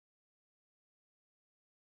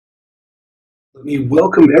Let me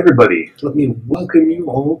welcome everybody. Let me welcome you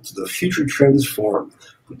all to the Future Trends Forum.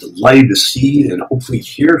 I'm delighted to see and hopefully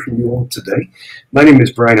hear from you all today. My name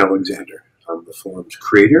is Brian Alexander. I'm the forum's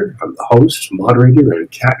creator. I'm the host, moderator, and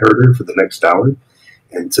cat herder for the next hour.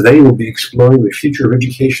 And today we'll be exploring the future of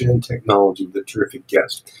education and technology with a terrific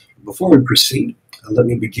guest. Before we proceed, let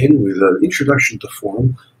me begin with an introduction to the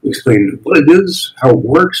forum. We'll explain what it is, how it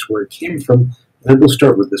works, where it came from, and we'll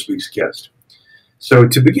start with this week's guest. So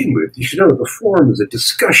to begin with, you should know that the forum is a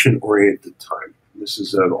discussion-oriented time. This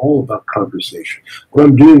is all about conversation. What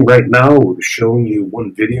I'm doing right now, we're showing you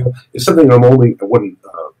one video, is something one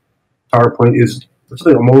PowerPoint is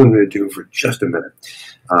something I'm only going to do for just a minute.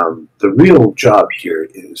 The real job here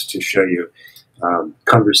is to show you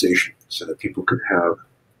conversation so that people can have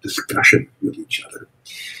discussion with each other.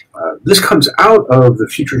 This comes out of the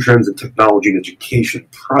Future Trends in Technology and Education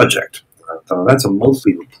project. That's a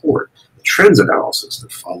monthly report. Trends analysis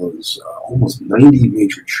that follows almost 90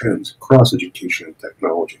 major trends across education and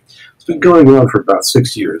technology. It's been going on for about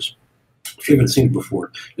 6 years. If you haven't seen it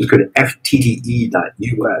before, just go to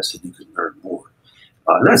ftte.us and you can learn more.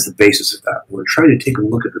 And that's the basis of that. We're trying to take a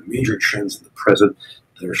look at the major trends in the present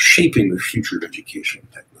that are shaping the future of education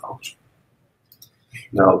and technology.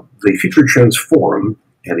 Now, the Future Trends Forum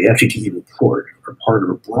and the FTTE report are part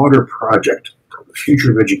of a broader project called the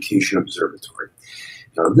Future of Education Observatory.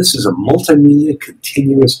 Now, this is a multimedia,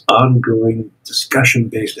 continuous, ongoing,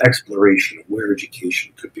 discussion-based exploration of where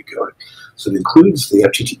education could be going. So it includes the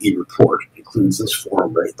FTTE report, it includes this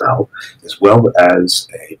forum right now, as well as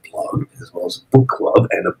a blog, as well as a book club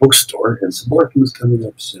and a bookstore, and some more things coming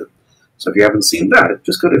up soon. So if you haven't seen that,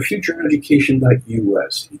 just go to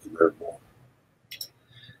futureeducation.us and you can learn more.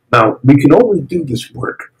 Now, we can only do this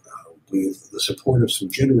work with the support of some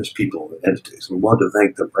generous people and entities. We want to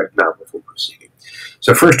thank them right now before proceeding.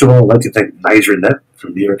 So first of all, I'd like to thank NYSERNet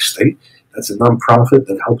from New York State. That's a nonprofit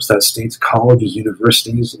that helps that state's colleges,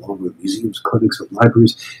 universities, along with museums, clinics, and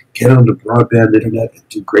libraries get onto broadband internet and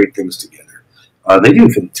do great things together. They do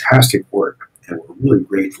fantastic work, and we're really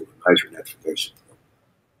grateful to NYSERNet for their support.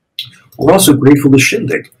 We're also grateful to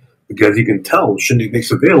Shindig, because you can tell Shindig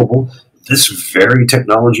makes available this very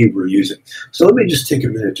technology we're using. So let me just take a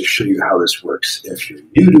minute to show you how this works if you're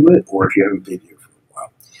new to it or if you haven't been here for a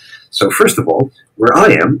while. So first of all, where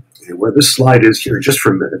I am, and where this slide is here just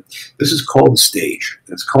for a minute, this is called the stage.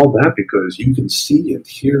 And it's called that because you can see and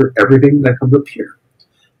hear everything that comes up here.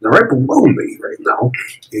 Now right below me right now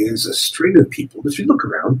is a string of people. If you look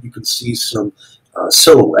around, you can see some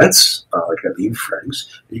silhouettes, like Eileen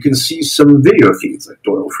Franks. You can see some video feeds like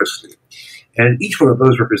Doyle Frisley. And each one of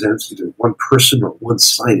those represents either one person or one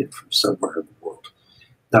sign-in from somewhere in the world.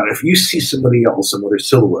 Now, if you see somebody else, some other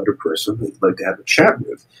silhouette or person that you'd like to have a chat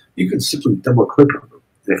with, you can simply double-click on them.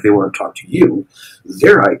 And if they want to talk to you,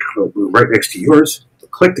 their icon will move right next to yours. They'll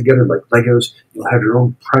click together like Legos. You'll have your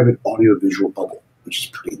own private audio-visual bubble, which is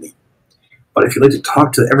pretty neat. But if you'd like to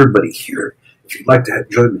talk to everybody here, if you'd like to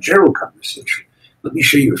join the general conversation, let me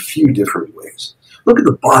show you a few different ways. Look at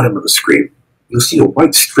the bottom of the screen. You'll see a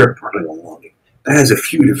white strip running along it. That has a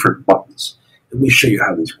few different buttons. Let me show you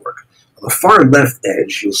how these work. On the far left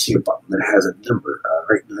edge, you'll see a button that has a number.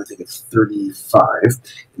 Right now, I think it's 35,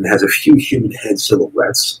 and it has a few human head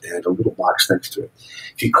silhouettes and a little box next to it.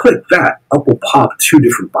 If you click that, up will pop two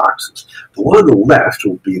different boxes. The one on the left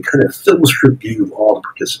will be a kind of film strip view of all the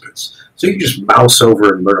participants. So you can just mouse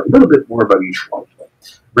over and learn a little bit more about each one.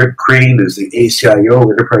 Rick Crane is the ACIO,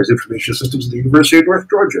 Enterprise Information Systems at the University of North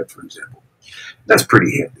Georgia, for example. That's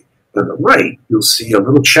pretty handy. On the right, you'll see a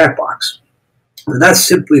little chat box. And that's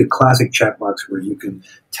simply a classic chat box where you can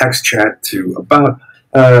text chat to about,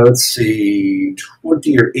 let's see,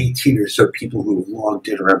 20 or 18 or so people who have logged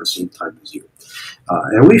in around the same time as you.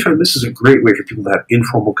 And we find this is a great way for people to have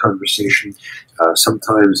informal conversation.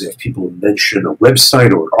 Sometimes if people mention a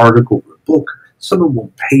website or an article or a book, someone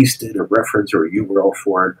will paste in a reference or a URL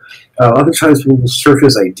for it. Other times people will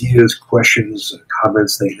surface ideas, questions,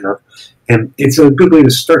 comments they have. And it's a good way to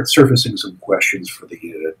start surfacing some questions for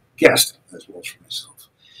the guest as well as for myself.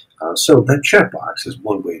 So that chat box is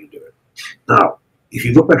one way to do it. Now, if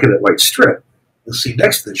you look back at that white strip, you'll see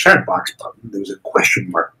next to the chat box button, there's a question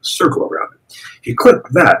mark, a circle around it. If you click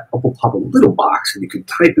that, up will pop a little box and you can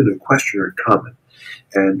type in a question or a comment.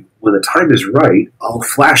 And when the time is right, I'll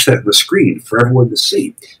flash that on the screen for everyone to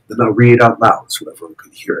see. Then I'll read it out loud so everyone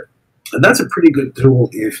can hear it. And that's a pretty good tool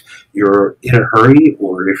if you're in a hurry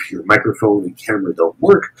or if your microphone and camera don't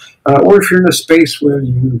work, or if you're in a space where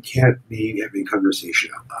you can't be having a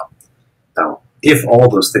conversation out loud. Now, if all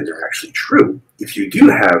those things are actually true, if you do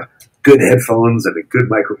have good headphones and a good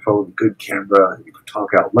microphone, good camera, and you can talk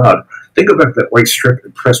out loud, then go back to that white strip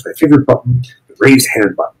and press my favorite button, raised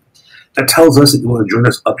hand button. That tells us that you want to join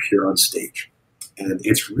us up here on stage. And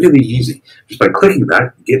it's really easy. Just by clicking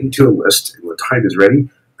that, you get into a list, and when time is ready,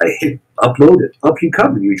 I hit upload, and up you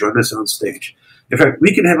come, and you join us on stage. In fact,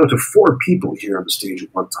 we can have up to 4 people here on the stage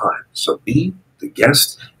at one time. So me, the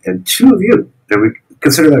guest, and 2 of you. And we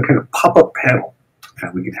consider that kind of pop-up panel,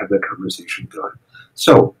 and we can have that conversation going.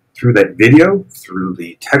 So through that video, through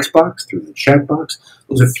the text box, through the chat box,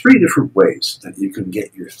 those are 3 different ways that you can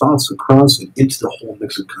get your thoughts across and into the whole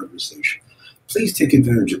mix of conversation. Please take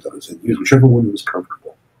advantage of those and use whichever one is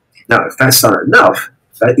comfortable. Now, if that's not enough,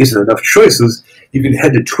 if that isn't enough choices, you can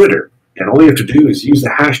head to Twitter, and all you have to do is use the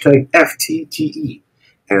hashtag FTTE,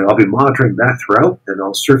 and I'll be monitoring that throughout, and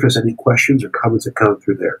I'll surface any questions or comments that come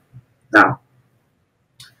through there. Now,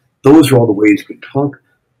 those are all the ways you can talk,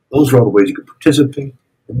 those are all the ways you can participate,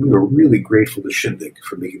 and we are really grateful to Shindig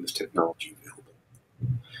for making this technology available.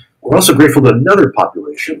 We're also grateful to another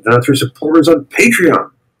population, and that's our supporters on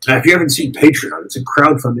Patreon. Now, if you haven't seen Patreon, it's a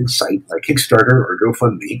crowdfunding site like Kickstarter or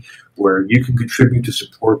GoFundMe where you can contribute to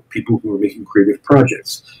support people who are making creative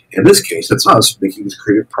projects. In this case, it's us making this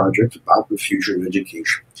creative project about the future of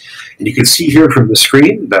education. And you can see here from the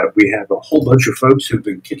screen that we have a whole bunch of folks who've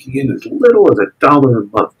been kicking in as little as $1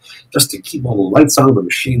 a month just to keep all the lights on and the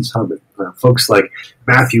machines humming. Folks like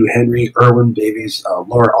Matthew Henry, Erwin Davies,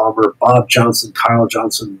 Laura Almer, Bob Johnson, Kyle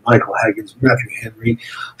Johnson, Michael Haggins, Matthew Henry,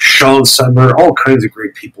 Sean Summer, all kinds of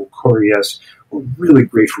great people, Corey S. We're really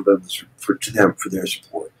grateful to them for their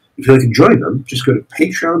support. If you'd like to join them, just go to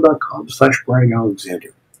patreon.com/Brian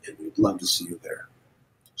Alexander, and we'd love to see you there.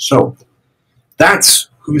 So that's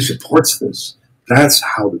who supports this. That's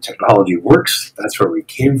how the technology works. That's where we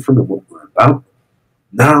came from and what we're about.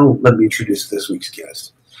 Now let me introduce this week's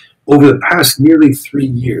guest. Over the past nearly 3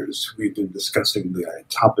 years, we've been discussing the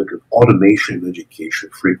topic of automation in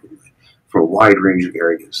education frequently for a wide range of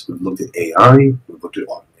areas. We've looked at AI, we've looked at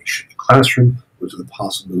automation in the classroom, we've looked at the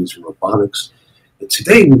possibilities of robotics. And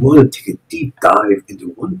today we want to take a deep dive into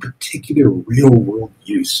one particular real-world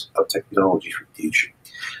use of technology for teaching.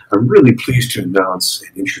 I'm really pleased to announce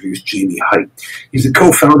and introduce Jamey Heit. He's the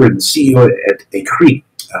co-founder and CEO at ecree,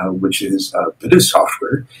 which is a bit of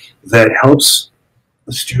software that helps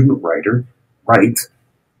a student writer write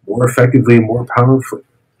more effectively and more powerfully.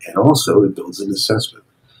 And also it builds an assessment.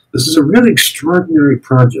 This is a really extraordinary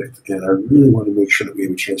project, and I really want to make sure that we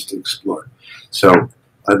have a chance to explore. So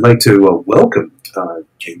I'd like to welcome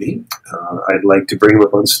Jamey. I'd like to bring him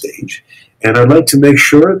up on stage, and I'd like to make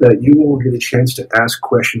sure that you will get a chance to ask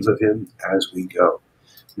questions of him as we go.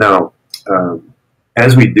 Now,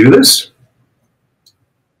 as we do this,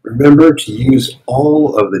 remember to use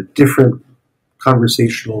all of the different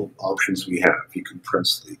conversational options we have. You can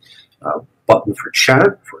press the button for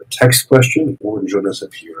chat, for a text question, or join us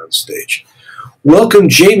up here on stage. Welcome,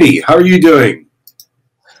 Jamey. How are you doing?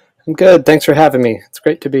 I'm good. Thanks for having me. It's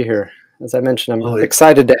great to be here. As I mentioned, I'm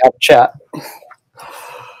excited to have a chat.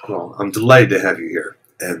 Well, I'm delighted to have you here.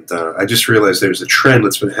 And I just realized there's a trend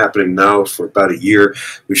that's been happening now for about a year,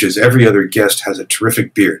 which is every other guest has a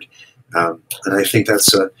terrific beard. And I think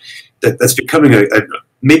that's becoming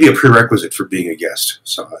maybe a prerequisite for being a guest.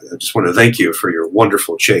 So I just want to thank you for your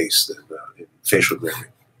wonderful chase in facial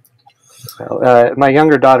grooming. Well, my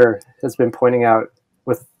younger daughter has been pointing out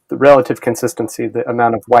with the relative consistency the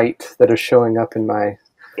amount of white that is showing up in my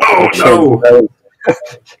no!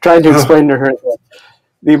 Trying to explain to her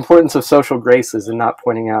the importance of social graces and not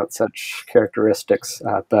pointing out such characteristics.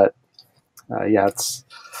 But yeah, it's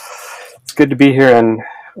good to be here, and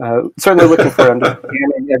certainly looking for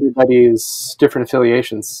understanding everybody's different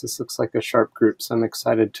affiliations. This looks like a sharp group, so I'm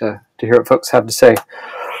excited to hear what folks have to say.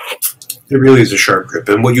 It really is a sharp group,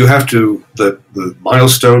 and what you have to, the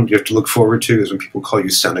milestone you have to look forward to is when people call you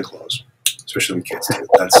Santa Claus, especially when kids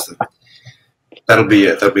do. That'll be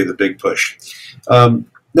it. That'll be the big push. Now,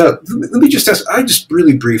 let me just ask, I just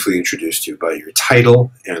really briefly introduced you by your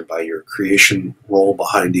title and by your creation role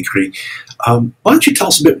behind ecree. Why don't you tell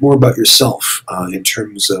us a bit more about yourself in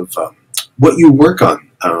terms of what you work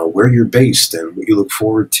on, where you're based, and what you look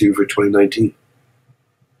forward to for 2019?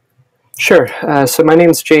 Sure. So my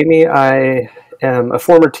name's Jamey. I am a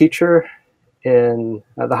former teacher in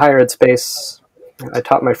the higher ed space. I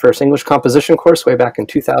taught my first English composition course way back in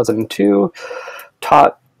 2002,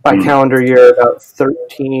 taught by calendar year about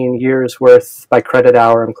 13 years worth. By credit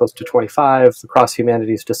hour, I'm close to 25 across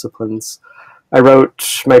humanities disciplines. I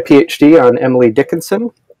wrote my PhD on Emily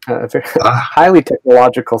Dickinson, a very highly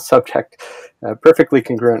technological subject, perfectly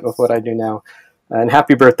congruent with what I do now. And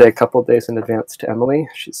happy birthday a couple of days in advance to Emily.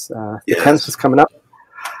 She's the 10th is coming up.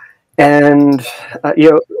 And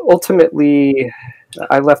ultimately,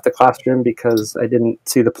 I left the classroom because I didn't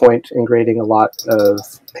see the point in grading a lot of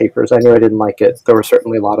papers. I knew I didn't like it. There were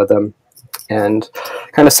certainly a lot of them. And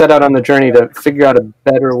kind of set out on the journey to figure out a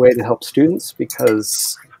better way to help students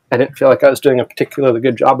because I didn't feel like I was doing a particularly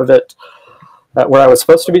good job of it where I was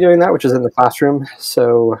supposed to be doing that, which is in the classroom.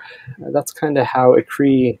 So that's kind of how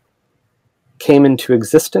ecree came into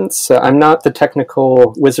existence. I'm not the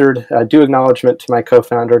technical wizard. Due acknowledgement to my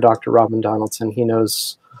co-founder, Dr. Robin Donaldson. He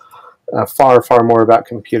knows far, far more about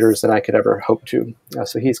computers than I could ever hope to.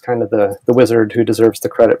 So he's kind of the wizard who deserves the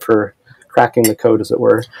credit for cracking the code, as it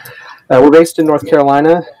were. We're based in North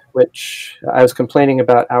Carolina, which I was complaining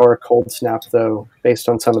about our cold snap, though, based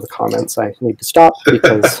on some of the comments. I need to stop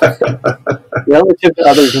because relative to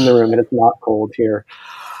others in the room, it is not cold here,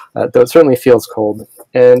 though it certainly feels cold.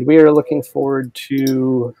 And we are looking forward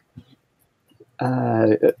to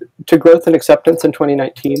growth and acceptance in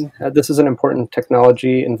 2019. This is an important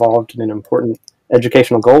technology involved in an important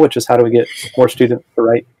educational goal, which is how do we get more students to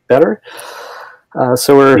write better.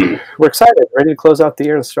 So we're excited, ready to close out the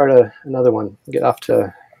year and start another one. Get off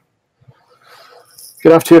to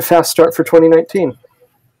a fast start for 2019.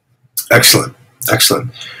 Excellent,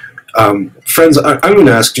 excellent. Friends, I'm going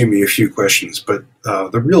to ask Jamey a few questions, but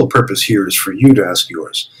the real purpose here is for you to ask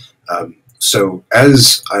yours. So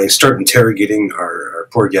as I start interrogating our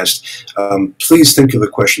poor guest, please think of the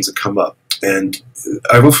questions that come up. And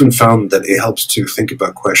I've often found that it helps to think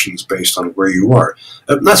about questions based on where you are.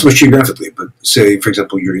 Not so much geographically, but say, for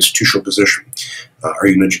example, your institutional position. Are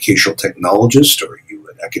you an educational technologist? Or are you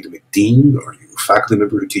an academic dean? Or are you a faculty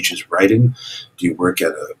member who teaches writing? Do you work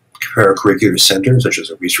at a paracurricular center, such as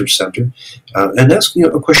a research center? And ask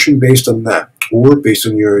a question based on that, or based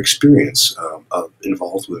on your experience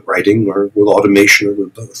involved with writing or with automation or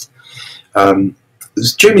with both.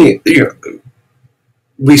 Jamey,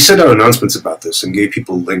 we sent out announcements about this and gave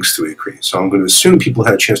people links to ecree, so I'm going to assume people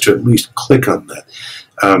had a chance to at least click on that.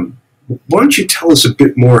 Why don't you tell us a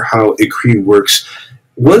bit more how ecree works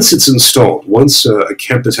once it's installed, once a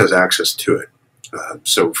campus has access to it?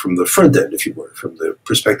 So from the front end, if you were, from the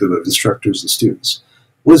perspective of instructors and students,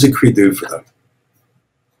 what does ecree do for them?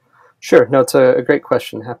 Sure. No, it's a great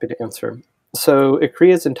question. Happy to answer. So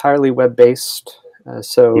ecree is entirely web-based.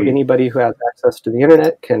 So anybody who has access to the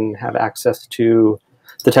internet can have access to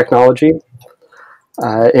the technology.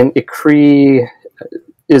 And ecree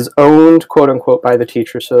is owned, quote unquote, by the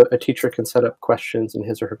teacher. So a teacher can set up questions in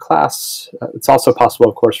his or her class. It's also possible,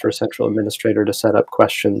 of course, for a central administrator to set up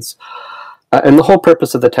questions. And the whole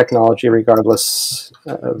purpose of the technology, regardless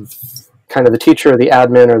of kind of the teacher or the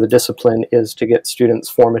admin or the discipline, is to get students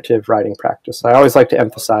formative writing practice. I always like to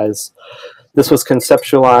emphasize this was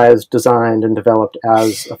conceptualized, designed, and developed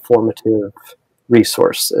as a formative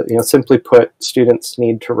resource. Simply put, students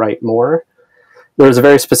need to write more. There's a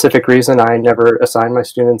very specific reason I never assigned my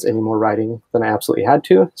students any more writing than I absolutely had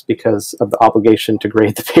to. It's because of the obligation to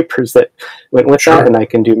grade the papers that went with that, and I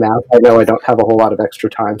can do math. I know I don't have a whole lot of extra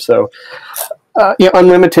time, so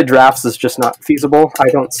unlimited drafts is just not feasible. I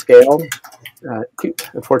don't scale.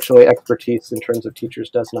 Unfortunately, expertise in terms of teachers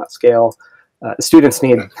does not scale. Students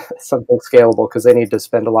need something scalable because they need to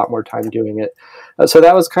spend a lot more time doing it. So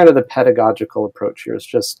that was kind of the pedagogical approach here, is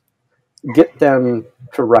just get them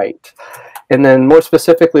to write. And then more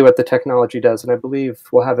specifically what the technology does, and I believe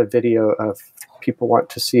we'll have a video of people want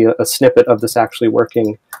to see a snippet of this actually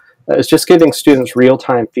working, is just giving students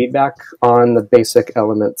real-time feedback on the basic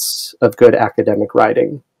elements of good academic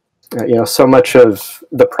writing. So much of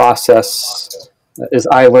the process is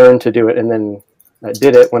I learned to do it and then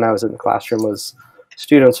did it when I was in the classroom. Was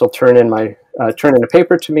students will turn in a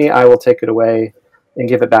paper to me, I will take it away and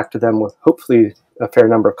give it back to them with hopefully a fair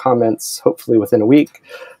number of comments, hopefully within a week.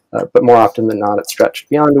 But more often than not, it stretched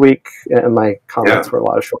beyond a week, and my comments were a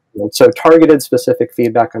lot of short ones. So targeted, specific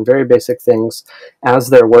feedback on very basic things as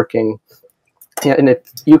they're working. And if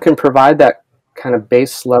you can provide that kind of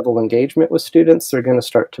base level engagement with students, they're going to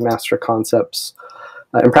start to master concepts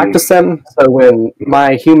and practice them. So when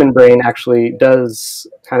my human brain actually does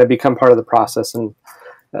kind of become part of the process, and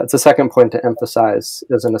that's a second point to emphasize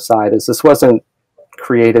as an aside, is this wasn't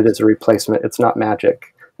created as a replacement. It's not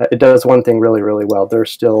magic. It does one thing really, really well. There's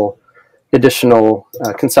still additional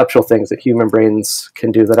conceptual things that human brains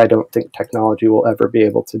can do that I don't think technology will ever be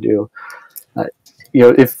able to do.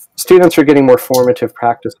 If students are getting more formative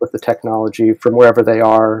practice with the technology from wherever they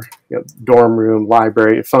are, dorm room,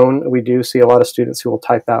 library, phone, we do see a lot of students who will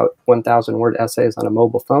type out 1,000-word essays on a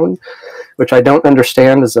mobile phone, which I don't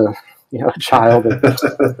understand as a child.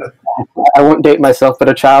 I won't date myself, but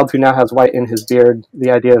a child who now has white in his beard,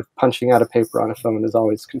 the idea of punching out a paper on a phone has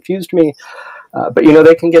always confused me. But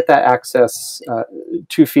they can get that access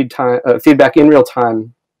to feedback in real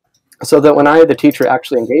time, so that when I, the teacher,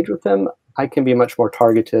 actually engage with them, I can be much more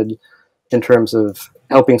targeted in terms of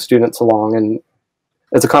helping students along. And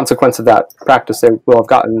as a consequence of that practice, they will have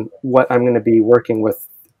gotten what I'm going to be working with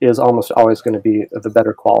is almost always going to be of a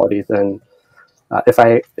better quality than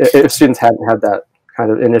if students hadn't had that kind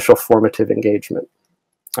of initial formative engagement.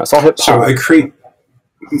 So I'll hit pause.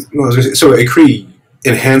 So ecree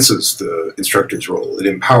enhances the instructor's role. It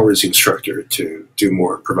empowers the instructor to do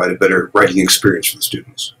more, provide a better writing experience for the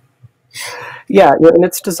students. Yeah, and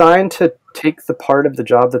it's designed to take the part of the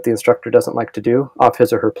job that the instructor doesn't like to do off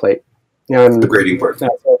his or her plate. The grading part.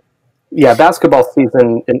 Yeah, basketball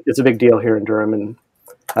season is a big deal here in Durham, and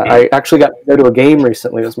I actually got to go to a game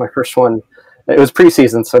recently. It was my first one. It was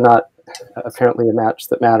preseason, so not apparently a match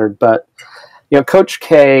that mattered. But Coach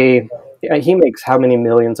K, he makes how many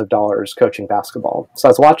millions of dollars coaching basketball? So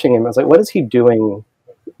I was watching him. I was like, what is he doing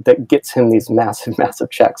that gets him these massive, massive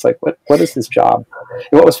checks? Like, what is his job?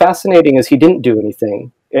 And what was fascinating is he didn't do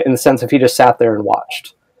anything in the sense of he just sat there and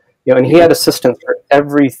watched. And he had assistants for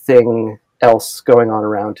everything else going on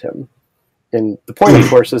around him. And the point, of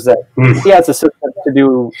course, is that he has assistants to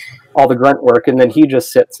do all the grunt work, and then he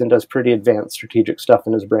just sits and does pretty advanced strategic stuff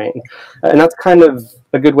in his brain. And that's kind of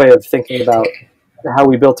a good way of thinking about how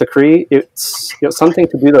we built ecree. It's something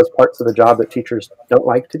to do those parts of the job that teachers don't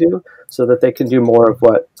like to do, so that they can do more of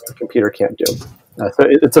what the computer can't do. So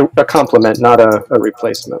it's a complement, not a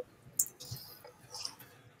replacement.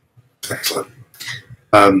 Excellent.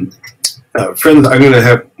 Friends, I'm going to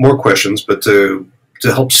have more questions, but to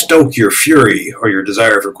help stoke your fury or your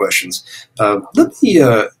desire for questions, would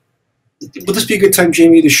this be a good time,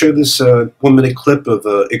 Jamey, to show this 1-minute clip of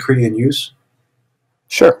ecree in use?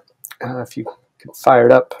 Sure. If you can fire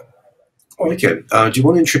it up. Oh, I can. Do you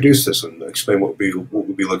want to introduce this and explain what we'll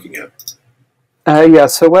be looking at? Yeah,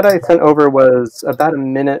 so what I sent over was about a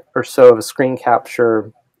minute or so of a screen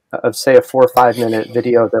capture of, say, a 4 or 5 minute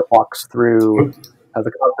video that walks through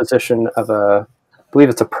the composition of I believe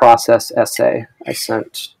it's a process essay I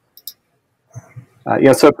sent.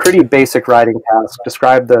 So a pretty basic writing task.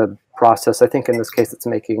 Describe the process. I think in this case it's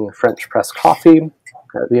making French press coffee.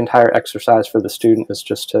 The entire exercise for the student is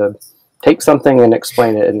just to take something and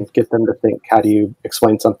explain it and get them to think, how do you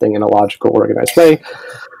explain something in a logical, organized way?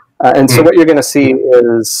 And so what you're going to see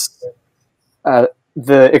is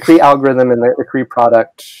the ecree algorithm and the ecree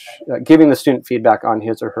product giving the student feedback on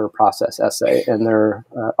his or her process essay. And there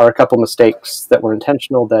are a couple mistakes that were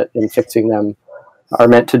intentional that in fixing them are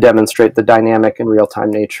meant to demonstrate the dynamic and real-time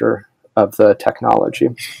nature of the technology.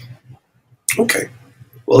 Okay.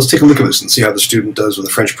 Well, let's take a look at this and see how the student does with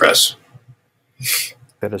the French press.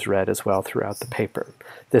 That is read as well throughout the paper.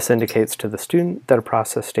 This indicates to the student that a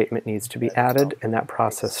process statement needs to be added, and that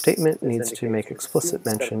process statement needs to make explicit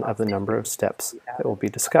mention of the number of steps that will be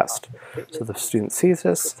discussed. So the student sees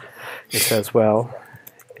this, it says, well,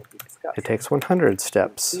 it takes 100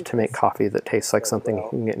 steps to make coffee that tastes like something you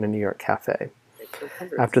can get in a New York cafe.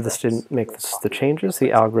 After the student makes the changes,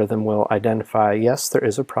 the algorithm will identify, yes, there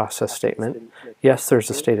is a process statement. Yes, there's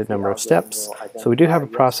a stated number of steps. So we do have a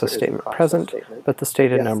process statement present, but the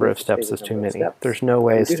stated number of steps is too many. There's no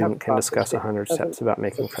way a student can discuss 100 steps about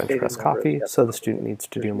making French press coffee, so the student needs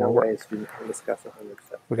to do more work.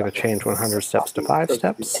 We're going to change 100 steps to 5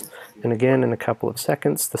 steps. And again, in a couple of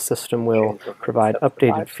seconds, the system will provide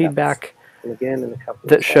updated feedback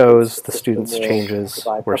that shows the student's changes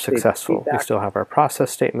were successful. We still have our process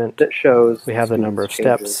statement, we have the number of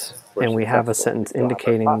steps, and we have a sentence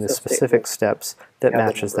indicating the specific steps that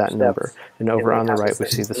matches that number. And over on the right, we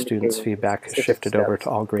see the student's feedback has shifted over to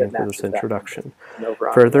all green for this introduction.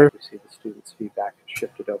 Further,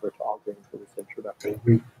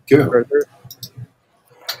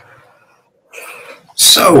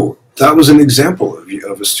 So that was an example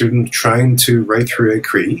of a student trying to write through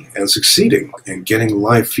ecree and succeeding and getting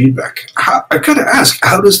live feedback. I got to ask,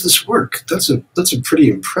 how does this work? That's a pretty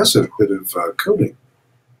impressive bit of coding.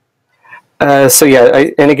 So yeah,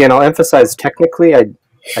 and again, I'll emphasize technically, I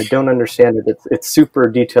don't understand it. It's super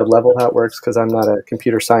detailed level how it works because I'm not a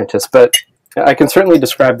computer scientist, but I can certainly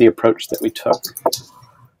describe the approach that we took.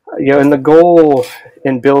 And the goal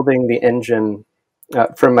in building the engine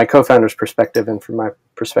from my co-founder's perspective and from my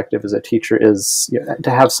perspective as a teacher is to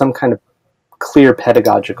have some kind of clear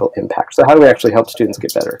pedagogical impact. So how do we actually help students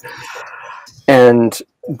get better? And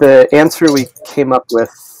the answer we came up with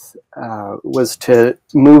was to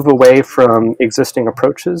move away from existing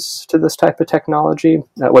approaches to this type of technology,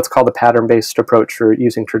 what's called a pattern-based approach for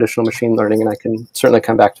using traditional machine learning, and I can certainly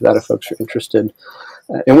come back to that if folks are interested.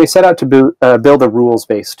 And we set out to build a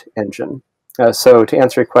rules-based engine. So to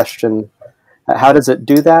answer your question, How does it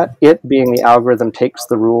do that? It, being the algorithm, takes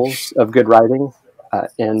the rules of good writing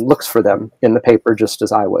and looks for them in the paper just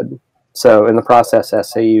as I would. So in the process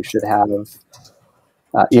essay, you should have,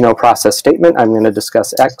 process statement. I'm going to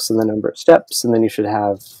discuss X and the number of steps, and then you should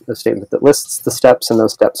have a statement that lists the steps, and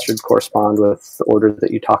those steps should correspond with the order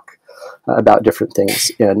that you talk about different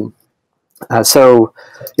things in. So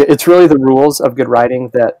it's really the rules of good writing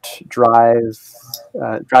that drive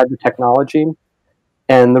the technology.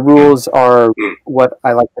 And the rules are what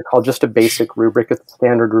I like to call just a basic rubric. It's a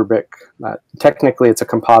standard rubric. Technically, it's a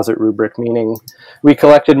composite rubric, meaning we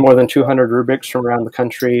collected more than 200 rubrics from around the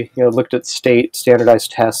country, looked at state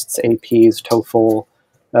standardized tests, APs, TOEFL,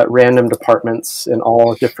 random departments in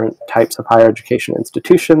all different types of higher education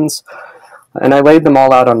institutions. And I laid them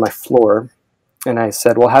all out on my floor. And I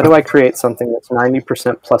said, well, how do I create something that's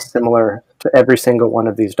 90% plus similar to every single one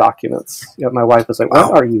of these documents? My wife was like,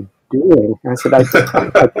 what are you doing? And I said,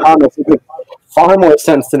 I promise it makes far more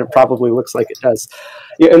sense than it probably looks like it does.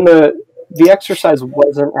 And the exercise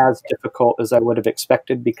wasn't as difficult as I would have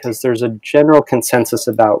expected, because there's a general consensus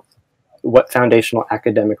about what foundational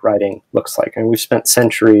academic writing looks like. And we've spent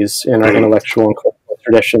centuries in our intellectual and cultural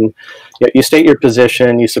tradition. You state your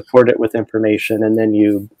position, you support it with information, and then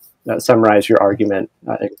you summarize your argument,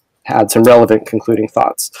 add some relevant concluding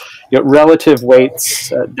thoughts. Relative weights,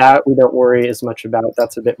 that we don't worry as much about.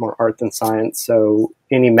 That's a bit more art than science. So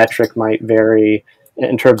any metric might vary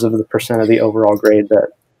in terms of the percent of the overall grade that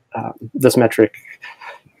this metric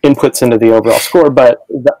inputs into the overall score. But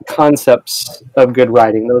the concepts of good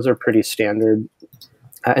writing, those are pretty standard.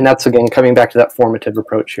 And that's, again, coming back to that formative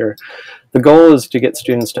approach here. The goal is to get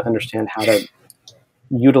students to understand how to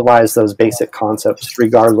utilize those basic concepts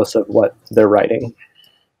regardless of what they're writing.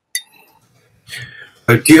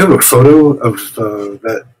 Do you have a photo of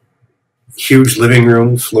that huge living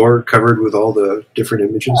room floor covered with all the different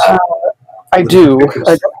images? I do. I don't have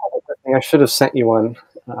everything. I should have sent you one.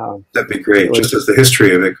 That'd be great, just as the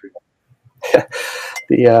history of it.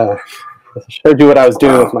 Showed you what I was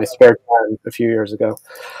doing with my spare time a few years ago.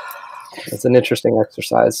 It's an interesting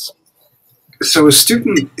exercise. So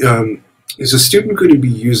is a student going to be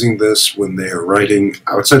using this when they are writing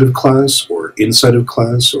outside of class or inside of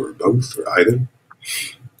class, or both, or either?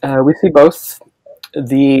 We see both.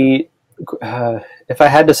 If I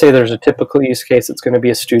had to say there's a typical use case, it's going to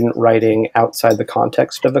be a student writing outside the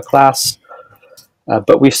context of a class.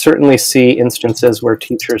 But we certainly see instances where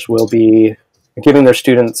teachers will be giving their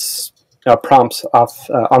students prompts off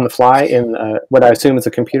on the fly in what I assume is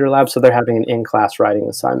a computer lab, so they're having an in-class writing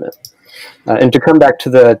assignment. And to come back to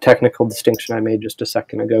the technical distinction I made just a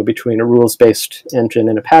second ago between a rules-based engine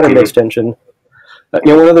and a pattern-based engine,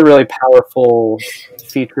 one of the really powerful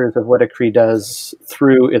features of what ecree does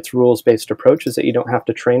through its rules-based approach is that you don't have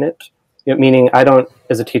to train it. Meaning I don't,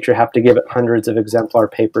 as a teacher, have to give it hundreds of exemplar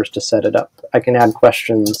papers to set it up. I can add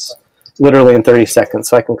questions literally in 30 seconds.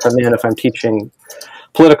 So I can come in if I'm teaching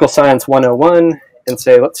Political Science 101 and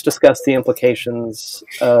say, let's discuss the implications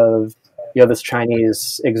of this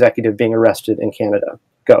Chinese executive being arrested in Canada.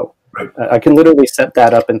 Go. I can literally set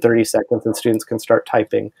that up in 30 seconds and students can start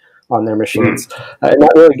typing on their machines. And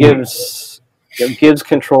that really gives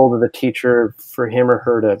control to the teacher for him or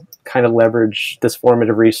her to kind of leverage this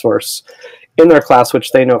formative resource in their class,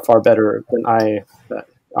 which they know far better than I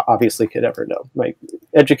obviously could ever know. Like,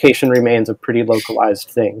 education remains a pretty localized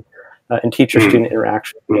thing, and teacher-student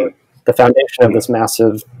interaction, the foundation of this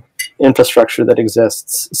massive infrastructure that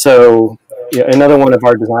exists. So another one of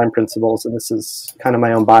our design principles, and this is kind of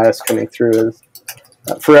my own bias coming through, is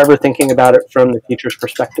forever thinking about it from the teacher's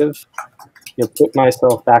perspective. Put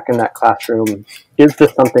myself back in that classroom. Is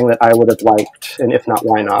this something that I would have liked? And if not,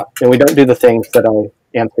 why not? And we don't do the things that I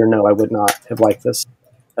answer, no, I would not have liked this,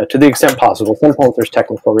 to the extent possible. Sometimes there's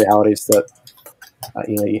technical realities that,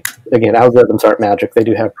 again, algorithms aren't magic. They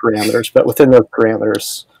do have parameters, but within those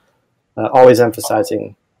parameters, always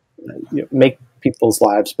emphasizing, make people's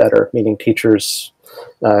lives better, meaning teachers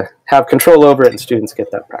have control over it and students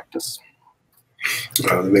get that practice.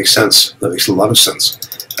 That makes sense. That makes a lot of sense.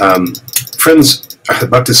 Friends, I'd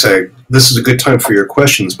about to say this is a good time for your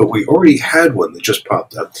questions, but we already had one that just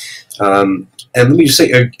popped up. And let me just say,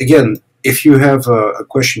 again, if you have a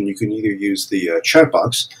question, you can either use the chat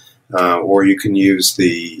box or you can use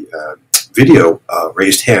the video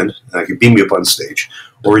raised hand. I can beam you up on stage.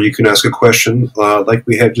 Or you can ask a question like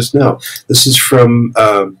we had just now. This is from,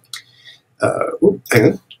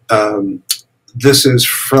 this is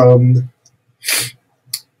from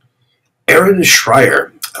Aaron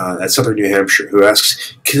Schreier at Southern New Hampshire, who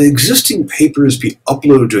asks, can existing papers be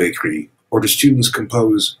uploaded to ecree, or do students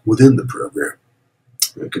compose within the program?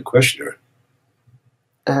 Good question, Aaron.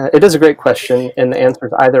 It is a great question, and the answer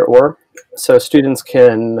is either or. So students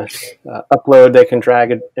can upload, they can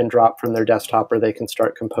drag and drop from their desktop, or they can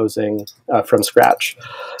start composing from scratch.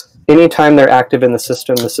 Anytime they're active in the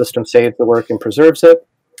system saves the work and preserves it.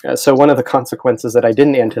 So one of the consequences that I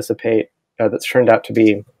didn't anticipate that's turned out to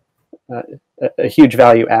be a huge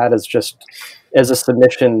value add is just as a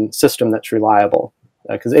submission system that's reliable,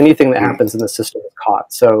 because anything that happens in the system is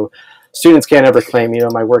caught. So students can't ever claim,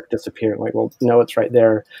 my work disappeared. Like, well, no, it's right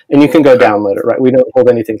there. And you can go download it, right? We don't hold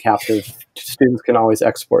anything captive. Students can always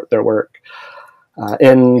export their work.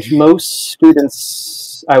 And most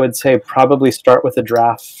students, I would say, probably start with a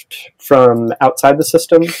draft from outside the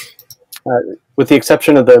system, with the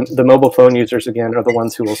exception of the mobile phone users, again, are the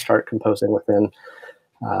ones who will start composing within.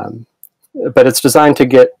 But it's designed to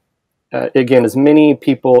get, again, as many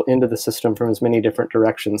people into the system from as many different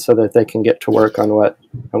directions so that they can get to work on what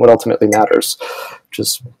ultimately matters, which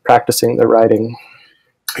is practicing their writing.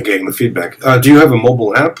 And getting the feedback. Do you have a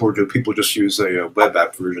mobile app, or do people just use a web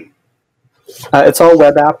app version? It's all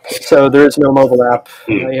web app, so there is no mobile app.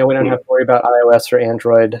 We don't have to worry about iOS or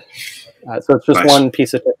Android. So it's just one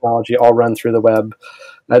piece of technology all run through the web.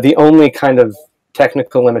 The only kind of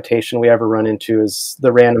technical limitation we ever run into is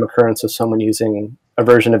the random occurrence of someone using a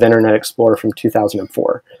version of Internet Explorer from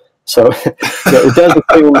 2004. So it does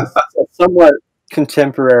assume a somewhat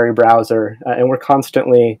contemporary browser, and we're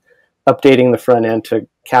constantly updating the front end to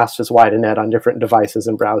cast as wide a net on different devices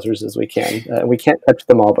and browsers as we can. We can't catch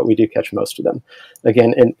them all, but we do catch most of them.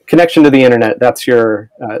 Again, in connection to the internet, that's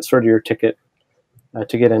your sort of your ticket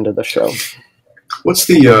to get into the show. What's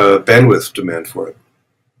the bandwidth demand for it?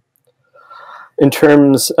 In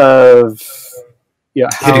terms of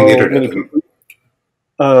hitting the internet.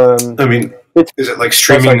 I mean, is it like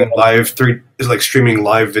streaming live Is it like streaming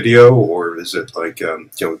live video, or is it like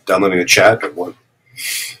downloading a chat, or what?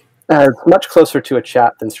 It's much closer to a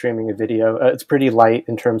chat than streaming a video. It's pretty light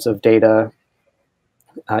in terms of data.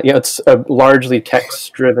 It's a largely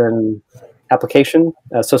text-driven application,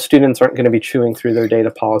 so students aren't going to be chewing through their data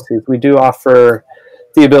policies. We do offer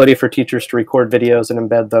the ability for teachers to record videos and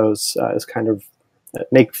embed those as kind of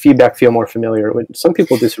make feedback feel more familiar. Some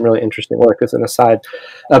people do some really interesting work as an aside,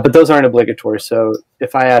 but those aren't obligatory. So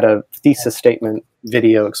if I had a thesis statement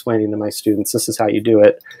video explaining to my students, this is how you do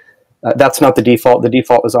it, that's not the default. The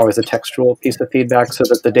default is always a textual piece of feedback so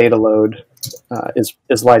that the data load is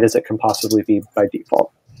as light as it can possibly be by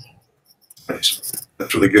default. Nice.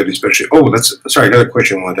 That's really good, especially. Oh, another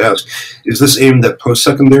question I wanted to ask. Is this aimed at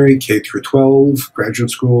post-secondary, K through 12, graduate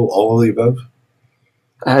school, all of the above?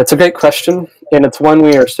 It's a great question, and it's one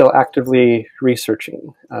we are still actively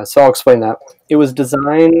researching. So I'll explain that. It was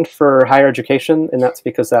designed for higher education, and that's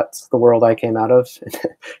because that's the world I came out of,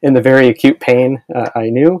 in the very acute pain I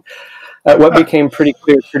knew. What became pretty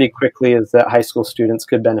clear pretty quickly is that high school students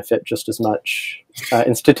could benefit just as much.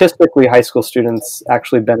 And statistically, high school students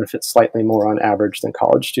actually benefit slightly more on average than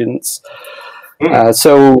college students.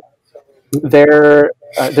 So there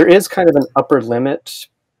is kind of an upper limit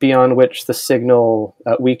beyond which the signal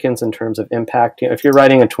weakens in terms of impact. If you're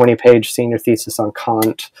writing a 20-page senior thesis on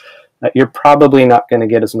Kant, you're probably not going to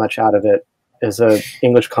get as much out of it as an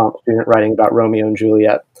English comp student writing about Romeo and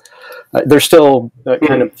Juliet. There's still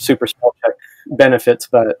kind of super spell check benefits,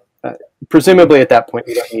 but presumably at that point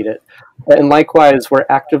you don't need it. And likewise, we're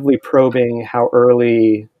actively probing how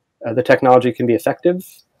early the technology can be effective.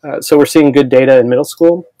 So we're seeing good data in middle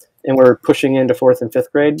school, and we're pushing into 4th and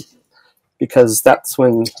 5th grade, because that's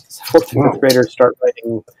when 4th and 5th graders start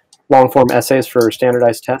writing long-form essays for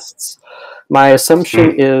standardized tests. My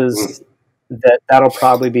assumption is that that'll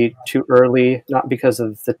probably be too early, not because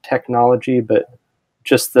of the technology, but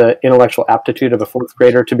just the intellectual aptitude of a 4th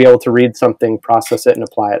grader to be able to read something, process it, and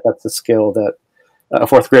apply it. That's a skill that a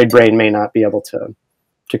 4th grade brain may not be able to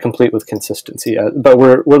complete with consistency. But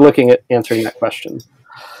we're looking at answering that question.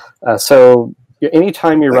 So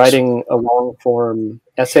anytime you're writing a long-form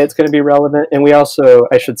essay, it's going to be relevant. And we also,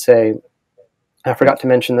 I should say, I forgot to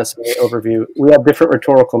mention this in the overview, we have different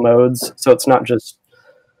rhetorical modes. So it's not just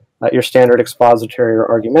your standard expository or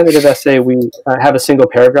argumentative essay. We have a single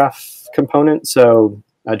paragraph component, so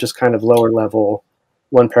just kind of lower level,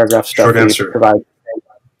 one paragraph stuff to provide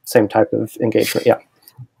same type of engagement. Yeah.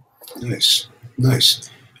 Nice.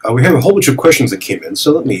 We have a whole bunch of questions that came in,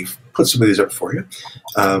 so let me put some of these up for you.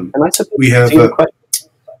 We have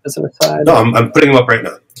as an aside. No, I'm putting them up right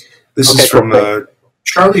now. This is from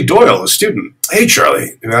Charlie Doyle, a student. Hey,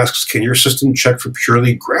 Charlie, who asks, can your system check for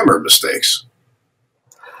purely grammar mistakes?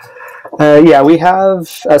 Yeah, we have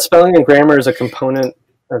spelling and grammar is a component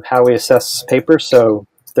of how we assess papers, so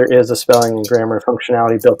there is a spelling and grammar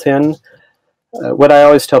functionality built in. what I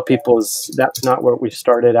always tell people is that's not what we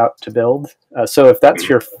started out to build. So if that's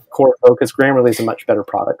your core focus, Grammarly is a much better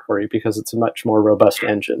product for you because it's a much more robust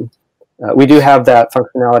engine. We do have that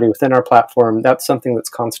functionality within our platform. That's something that's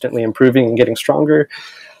constantly improving and getting stronger.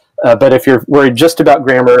 But if you're worried just about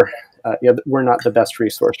grammar, we're not the best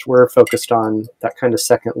resource. We're focused on that kind of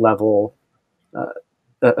second level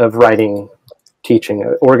of writing, teaching,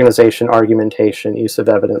 organization, argumentation, use of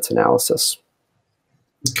evidence analysis.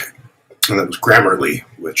 Okay. And that was Grammarly,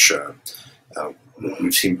 which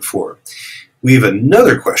we've seen before. We have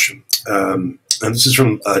another question, and this is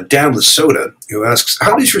from Dan Lasoda, who asks,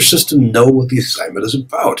 how does your system know what the assignment is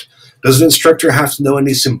about? Does an instructor have to know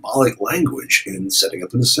any symbolic language in setting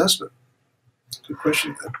up an assessment? Good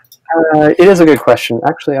question. It is a good question.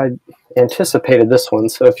 Actually, I anticipated this one,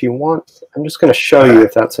 so if you want, I'm just going to show you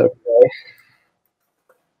if that's okay.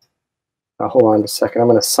 Hold on a second. I'm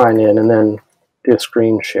going to sign in and then do a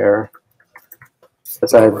screen share.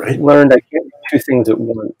 Because I've learned I can't do two things at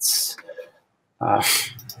once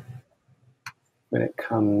when it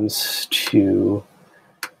comes to...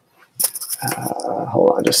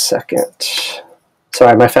 hold on just a second.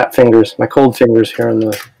 Sorry, my fat fingers, my cold fingers here in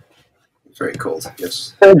the... Very cold,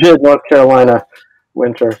 yes. Frigid North Carolina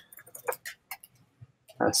winter.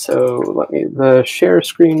 So let me... The share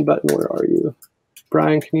screen button, where are you?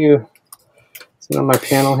 Brian, can you... Is it on my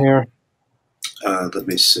panel here? Let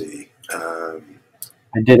me see.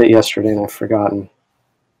 I did it yesterday and I've forgotten.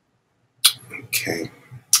 Okay.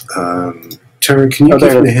 Tara, can you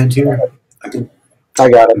give me a hand here? I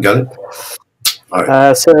got it. Got it? All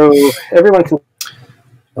right. So everyone can...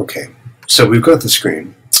 Okay. So we've got the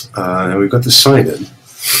screen. And we've got the sign-in.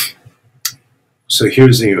 So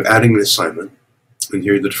here's the adding an assignment. And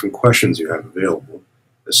here are the different questions you have available.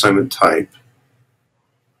 Assignment type.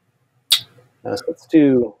 So let's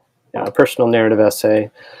do a personal narrative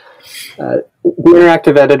essay. The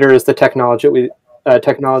interactive editor is the technology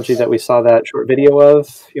that we saw that short video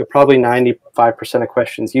of. Probably 95% of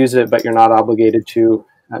questions use it, but you're not obligated to.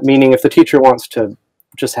 Meaning, if the teacher wants to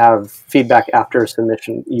just have feedback after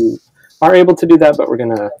submission, you are able to do that. But we're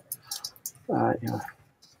going to,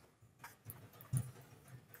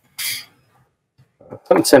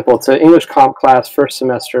 something simple. It's an English comp class, first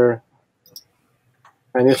semester.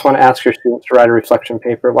 And you just want to ask your students to write a reflection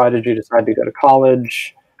paper. Why did you decide to go to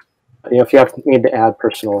college? If you need to add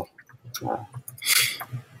personal,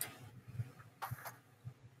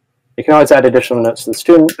 you can always add additional notes to the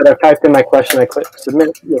student. But I've typed in my question, I click submit,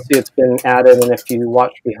 you'll see it's been added, and if you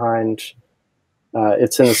watch behind,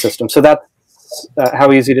 it's in the system. So that's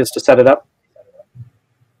how easy it is to set it up.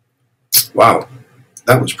 Wow,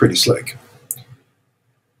 that was pretty slick.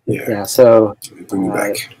 Yeah, so let me bring you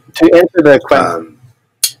back. To answer the question.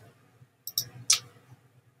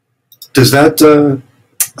 Does that...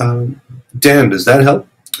 Dan, does that help?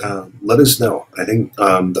 Let us know. I think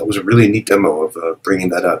that was a really neat demo of bringing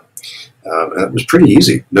that up. And it was pretty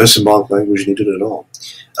easy. No symbolic language needed at all.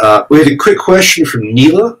 We had a quick question from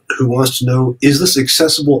Neela, who wants to know, is this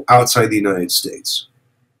accessible outside the United States?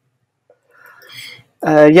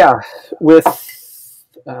 Yeah, with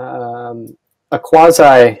a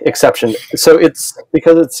quasi-exception. So it's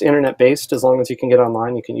because it's internet-based, as long as you can get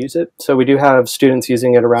online, you can use it. So we do have students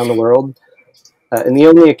using it around the world. And the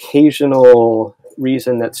only occasional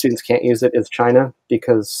reason that students can't use it is China,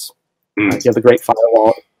 because the Great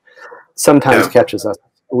Firewall sometimes catches us.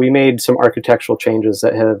 We made some architectural changes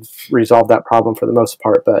that have resolved that problem for the most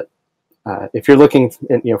part, but if you're looking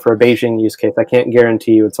for a Beijing use case, I can't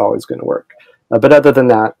guarantee you it's always going to work. But other than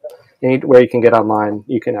that, anywhere you can get online,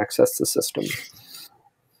 you can access the system.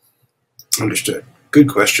 Understood. Good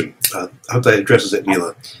question. I hope that addresses it,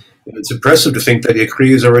 Neela. It's impressive to think that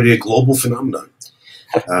ecree is already a global phenomenon.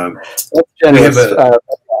 Well,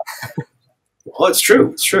 it's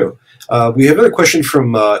true. It's true. We have another question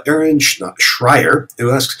from Aaron Schreier,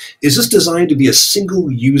 who asks, is this designed to be a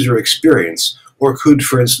single user experience, or could,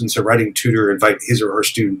 for instance, a writing tutor invite his or her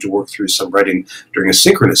student to work through some writing during a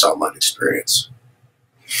synchronous online experience?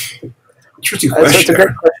 Interesting question. That's a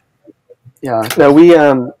great question. Yeah. No,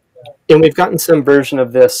 we've gotten some version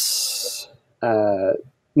of this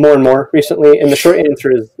more and more recently, and the short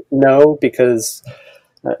answer is no, because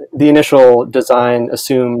the initial design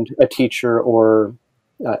assumed a teacher or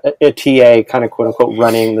a TA kind of quote-unquote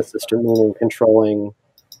running the system, meaning controlling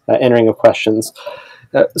entering of questions.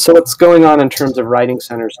 So what's going on in terms of writing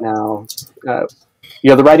centers now,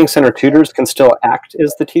 the writing center tutors can still act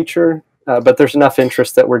as the teacher, but there's enough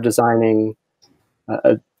interest that we're designing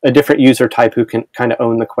a different user type who can kind of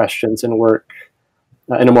own the questions and work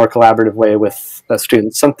in a more collaborative way with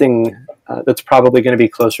students, something that's probably going to be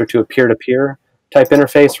closer to a peer-to-peer type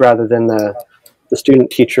interface rather than the the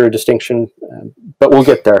student-teacher distinction, but we'll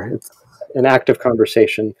get there. It's an active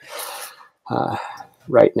conversation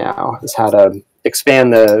right now, is how to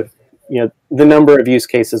expand the number of use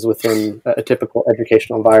cases within a typical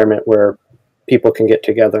educational environment where people can get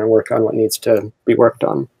together and work on what needs to be worked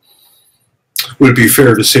on. Would it be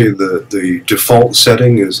fair to say that the default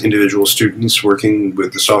setting is individual students working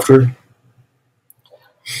with the software?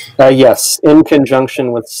 Yes, in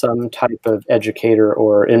conjunction with some type of educator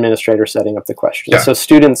or administrator setting up the question. Yeah. So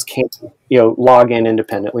students can't log in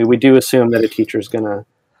independently. We do assume that a teacher is going to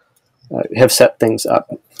have set things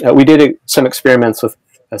up. We did some experiments with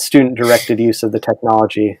a student-directed use of the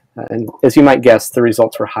technology, and as you might guess, the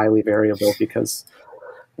results were highly variable because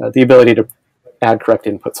the ability to add correct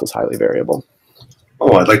inputs was highly variable.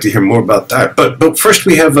 Oh, I'd like to hear more about that. But first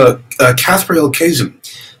we have Cathriel Kazem.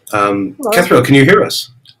 Cathriel, can you hear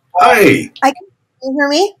us? Hi. Can you hear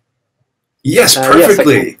me? Yes,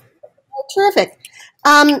 perfectly. Yes, terrific.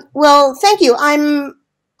 Well, thank you. I'm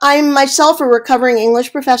myself a recovering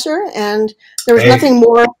English professor, and there was nothing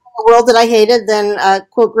more in the world that I hated than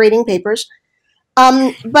quote grading papers.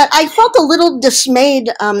 But I felt a little dismayed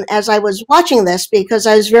as I was watching this because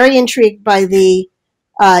I was very intrigued by the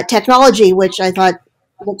technology, which I thought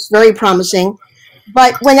looks very promising.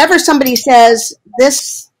 But whenever somebody says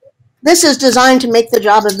this is designed to make the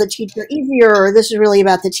job of the teacher easier, or this is really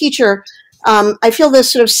about the teacher, I feel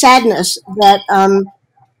this sort of sadness that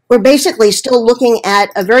we're basically still looking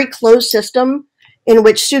at a very closed system in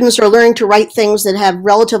which students are learning to write things that have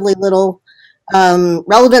relatively little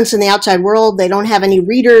relevance in the outside world. They don't have any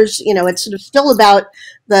readers. It's sort of still about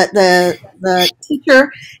the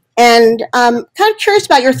teacher. And kind of curious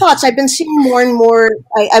about your thoughts. I've been seeing more and more.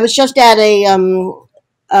 I was just at a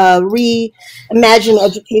Reimagine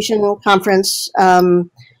Education conference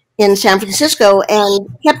in San Francisco, and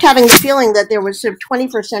kept having the feeling that there was sort of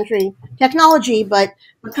 21st century technology, but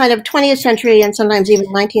kind of 20th century and sometimes even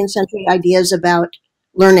 19th century ideas about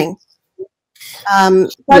learning. So I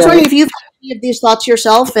was wondering if you've had any of these thoughts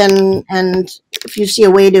yourself, and if you see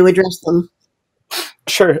a way to address them.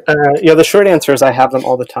 Sure. The short answer is I have them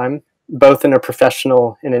all the time, both in a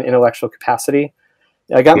professional and an intellectual capacity.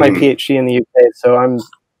 I got my PhD in the UK, so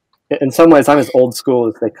in some ways I'm as old school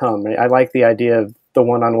as they come. Right? I like the idea of the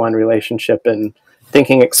one-on-one relationship and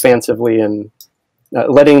thinking expansively and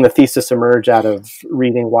letting the thesis emerge out of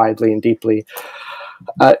reading widely and deeply.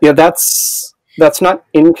 That's not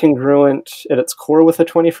incongruent at its core with the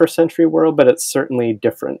 21st century world, but it's certainly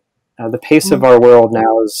different. The pace of our world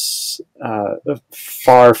now is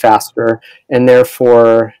far faster, and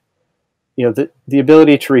therefore, the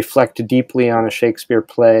ability to reflect deeply on a Shakespeare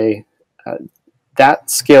play,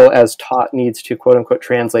 that skill as taught needs to quote unquote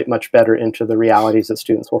translate much better into the realities that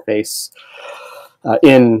students will face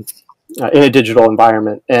in a digital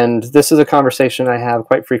environment. And this is a conversation I have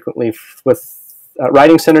quite frequently with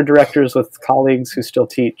writing center directors, with colleagues who still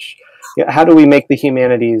teach. How do we make the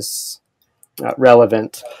humanities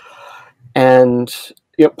relevant? And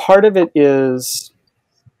part of it is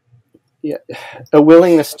a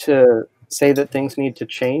willingness to say that things need to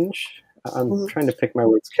change. I'm trying to pick my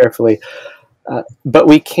words carefully. But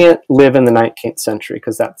we can't live in the 19th century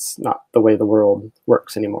because that's not the way the world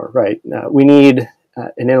works anymore, right? We need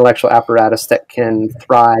an intellectual apparatus that can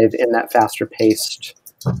thrive in that faster-paced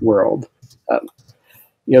world.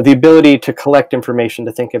 The ability to collect information,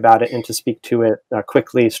 to think about it, and to speak to it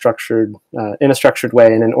quickly, structured, in a structured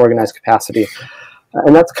way, in an organized capacity.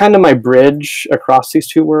 And that's kind of my bridge across these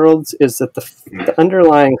two worlds, is that the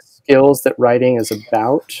underlying skills that writing is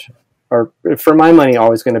about are, for my money,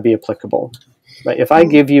 always going to be applicable. Right? If I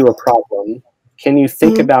give you a problem, can you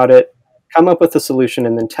think about it, come up with a solution,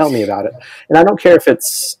 and then tell me about it? And I don't care if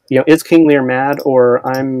it's, is King Lear mad, or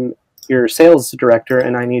I'm your sales director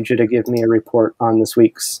and I need you to give me a report on this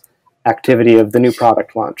week's activity of the new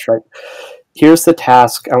product launch, right? Here's the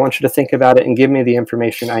task. I want you to think about it and give me the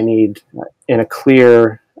information I need in a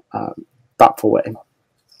clear, thoughtful way.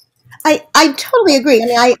 I totally agree. I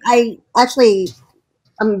mean, I actually,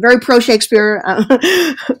 I'm very pro Shakespeare, but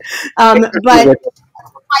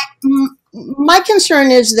my concern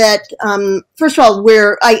is that, first of all,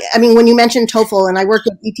 I mean, when you mentioned TOEFL, and I worked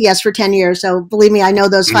at ETS for 10 years, so believe me, I know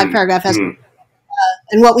those 5-paragraph essays,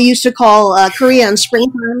 and what we used to call Korea in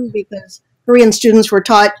springtime, because Korean students were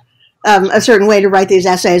taught a certain way to write these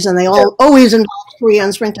essays, and they always involved Korea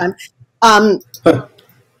in springtime.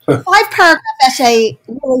 5-paragraph essay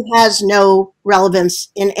really has no relevance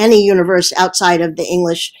in any universe outside of the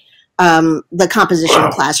English, the composition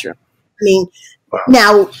classroom. I mean, Wow.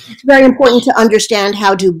 Now, it's very important to understand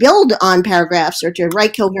how to build on paragraphs or to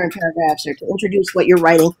write coherent paragraphs or to introduce what you're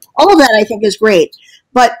writing. All of that, I think, is great.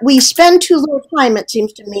 But we spend too little time, it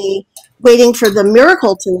seems to me, waiting for the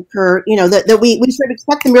miracle to occur, you know, that we sort of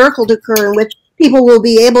expect the miracle to occur in which people will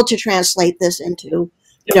be able to translate this into,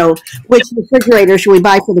 you know, which refrigerator should we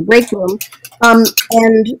buy for the break room.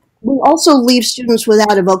 And we also leave students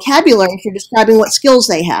without a vocabulary for describing what skills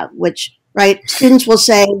they have, which, right, students will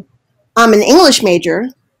say, I'm an English major.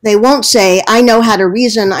 They won't say, I know how to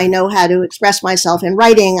reason, I know how to express myself in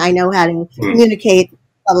writing, I know how to communicate,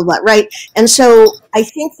 blah, blah, blah, right? And so I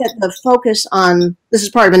think that the focus on, this is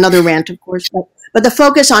part of another rant, of course, but the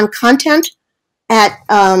focus on content at,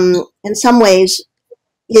 in some ways,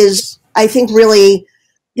 is, I think, really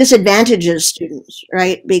disadvantages students,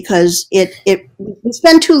 right? Because we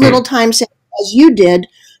spend too little time saying, as you did,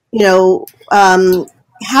 you know,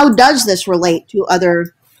 how does this relate to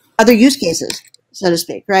other use cases, so to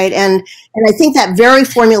speak, right? And I think that very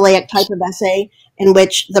formulaic type of essay in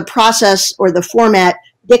which the process or the format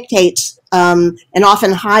dictates and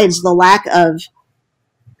often hides the lack of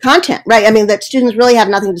content, right? I mean, that students really have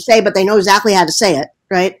nothing to say, but they know exactly how to say it,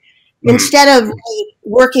 right? Instead of really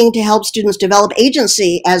working to help students develop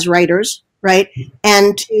agency as writers, right?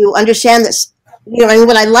 And to understand this, you know, and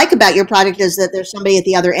what I like about your product is that there's somebody at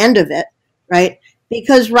the other end of it, right?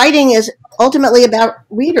 Because writing is ultimately about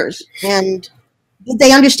readers, and did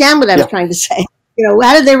they understand what I was trying to say? You know,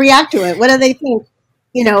 how did they react to it? What do they think?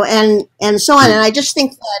 You know, and so on. And I just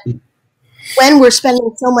think that when we're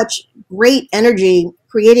spending so much great energy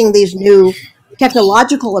creating these new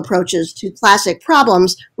technological approaches to classic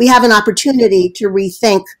problems, we have an opportunity to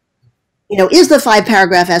rethink, you know, is the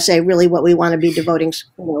 5-paragraph essay really what we want to be devoting,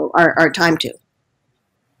 you know, our time to?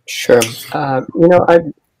 Sure. You know,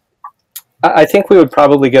 I think we would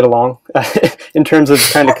probably get along in terms of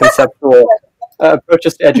kind of conceptual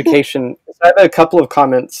approaches to education. So I have a couple of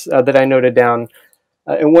comments that I noted down.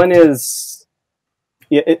 And one is,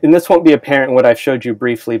 and this won't be apparent in what I've showed you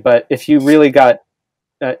briefly, but if you really got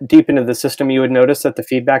deep into the system, you would notice that the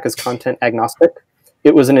feedback is content agnostic.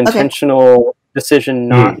 It was an intentional decision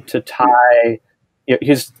not to tie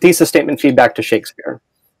his thesis statement feedback to Shakespeare.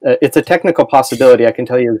 It's a technical possibility. I can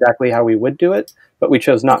tell you exactly how we would do it, but we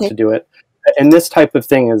chose not to do it. And this type of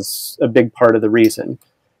thing is a big part of the reason.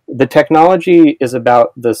 The technology is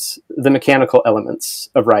about the mechanical elements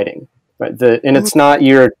of writing, right? And it's not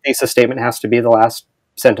your thesis statement has to be the last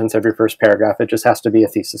sentence of your first paragraph. It just has to be a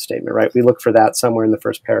thesis statement, right? We look for that somewhere in the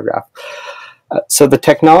first paragraph. So the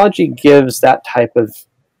technology gives that type of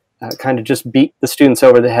kind of just beat the students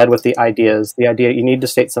over the head with the ideas. The idea you need to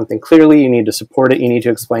state something clearly, you need to support it, you need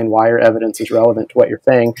to explain why your evidence is relevant to what you're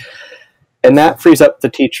saying. And that frees up the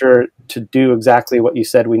teacher to do exactly what you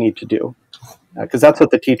said we need to do. Because that's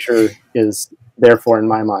what the teacher is there for in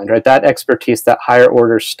my mind, right? That expertise, that higher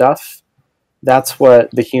order stuff, that's what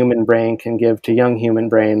the human brain can give to young human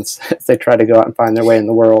brains as they try to go out and find their way in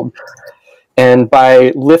the world. And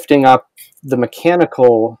by lifting up the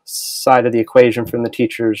mechanical side of the equation from the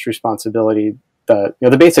teacher's responsibility,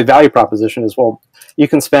 the basic value proposition is, well, you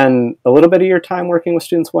can spend a little bit of your time working with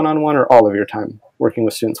students one-on-one or all of your time working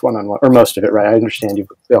with students one-on-one, or most of it, right? I understand you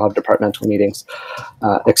all have departmental meetings,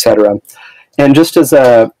 etc. And just as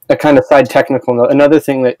a kind of side technical note, another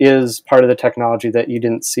thing that is part of the technology that you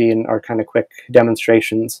didn't see in our kind of quick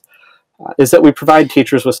demonstrations is that we provide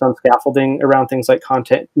teachers with some scaffolding around things like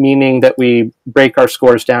content, meaning that we break our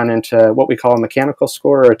scores down into what we call a mechanical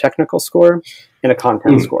score or a technical score and a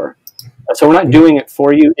content score. So we're not doing it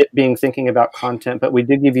for you, it being thinking about content, but we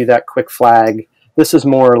did give you that quick flag. This is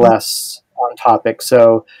more or less on topic.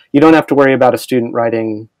 So you don't have to worry about a student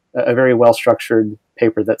writing a very well-structured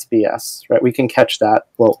paper that's BS, right? We can catch that.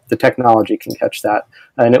 Well, the technology can catch that.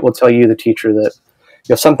 And it will tell you, the teacher,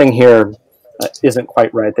 that something here isn't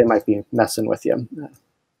quite right. They might be messing with you.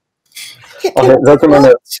 Those are my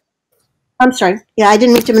notes. I'm sorry. Yeah, I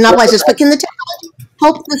didn't mean to monopolize this, but can the technology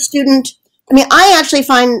help the student? I mean,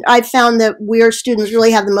 I've found that where students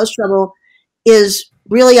really have the most trouble is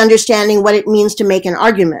really understanding what it means to make an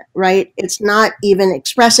argument, right? It's not even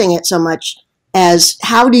expressing it so much as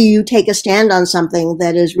how do you take a stand on something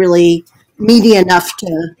that is really meaty enough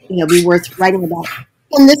to, be worth writing about.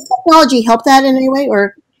 Can this technology help that in any way,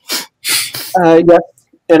 or? Yes,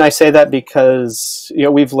 and I say that because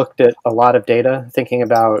we've looked at a lot of data thinking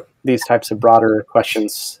about these types of broader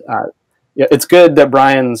questions. It's good that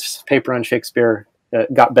Brian's paper on Shakespeare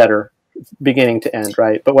got better beginning to end,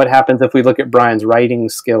 right? But what happens if we look at Brian's writing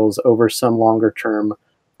skills over some longer term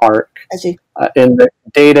arc? I see. And the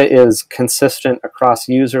data is consistent across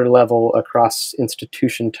user level, across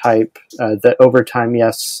institution type, that over time,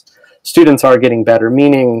 yes, students are getting better,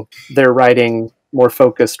 meaning they're writing more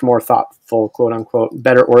focused, more thoughtful, quote unquote,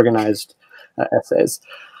 better organized essays.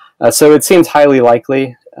 So it seems highly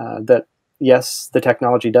likely that, yes, the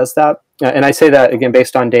technology does that. And I say that, again,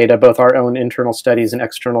 based on data, both our own internal studies and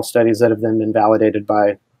external studies that have then been validated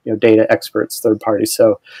by data experts, third parties.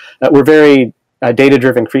 So we're very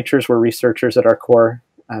data-driven creatures. We're researchers at our core.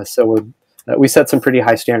 So we set some pretty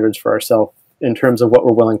high standards for ourselves in terms of what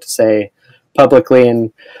we're willing to say publicly.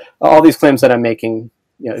 And all these claims that I'm making,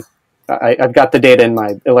 I've got the data in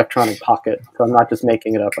my electronic pocket, so I'm not just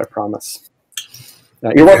making it up, I promise.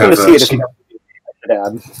 You're welcome to see it if you have to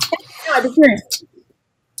add. I'd be curious.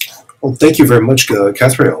 Well, thank you very much,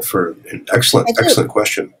 Catherine, for an excellent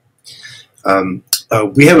question.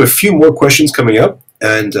 We have a few more questions coming up,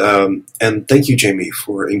 and thank you, Jamey,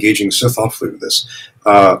 for engaging so thoughtfully with this.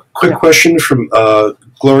 Quick question from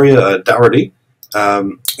Gloria Dougherty,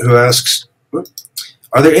 who asks,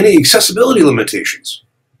 are there any accessibility limitations?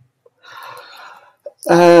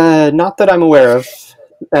 Not that I'm aware of.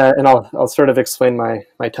 And I'll sort of explain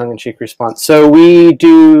my tongue-in-cheek response. So we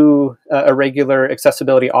do a regular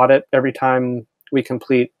accessibility audit every time we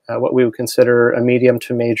complete what we would consider a medium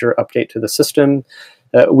to major update to the system.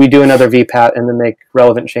 We do another VPAT and then make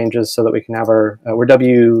relevant changes so that we can have we're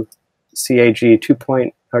WCAG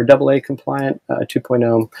 2.0 or AA compliant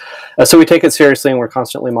 2.0. So we take it seriously and we're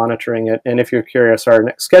constantly monitoring it. And if you're curious, our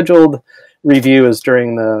next scheduled review is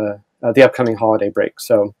during the upcoming holiday break.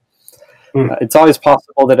 So it's always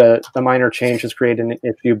possible that a minor change has created an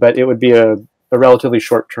issue, but it would be a relatively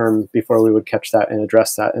short term before we would catch that and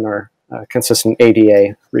address that in our consistent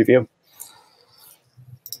ADA review.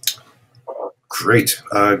 Great.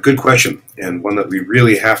 Good question, and one that we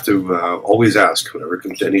really have to always ask whenever it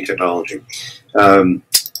comes to any technology.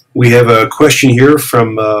 We have a question here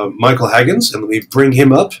from Michael Haggins, and let me bring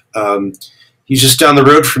him up. He's just down the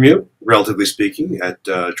road from you, relatively speaking, at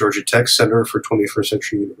Georgia Tech Center for 21st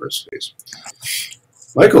Century Universities.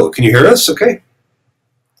 Michael, can you hear us okay?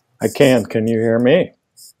 I can. Can you hear me?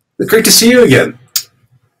 Great to see you again.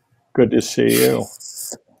 Good to see you.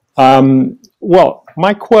 Well,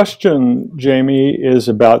 my question, Jamey, is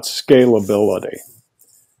about scalability.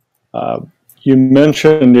 You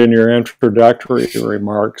mentioned in your introductory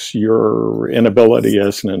remarks your inability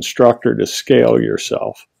as an instructor to scale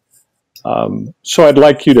yourself. So I'd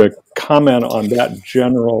like you to comment on that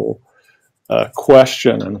general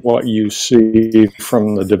question and what you see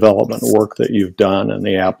from the development work that you've done and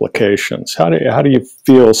the applications. How do you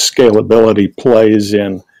feel scalability plays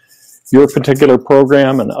in your particular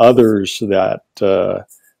program and others that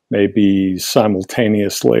may be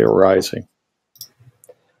simultaneously arising?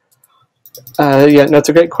 Yeah, no, it's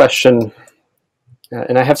a great question.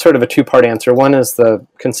 And I have sort of a two-part answer. One is the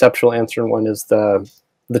conceptual answer and one is the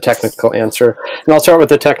technical answer. And I'll start with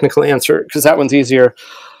the technical answer because that one's easier.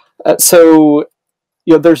 So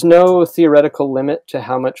there's no theoretical limit to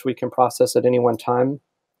how much we can process at any one time.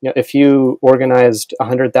 If you organized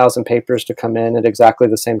 100,000 papers to come in at exactly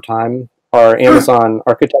the same time, our Amazon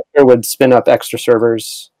architecture would spin up extra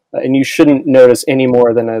servers, and you shouldn't notice any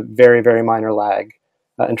more than a very, very minor lag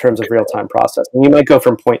in terms of real-time processing. You might go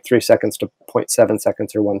from 0.3 seconds to 0.7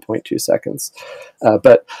 seconds or 1.2 seconds.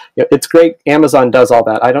 But it's great. Amazon does all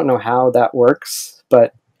that. I don't know how that works,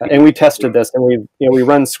 but and we tested this, and we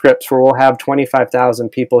run scripts where we'll have 25,000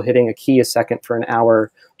 people hitting a key a second for an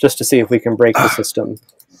hour just to see if we can break the system.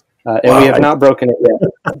 And we have not broken it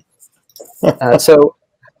yet. So,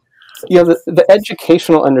 the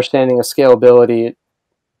educational understanding of scalability,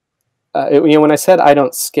 when I said I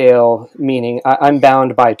don't scale, meaning I'm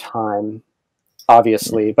bound by time,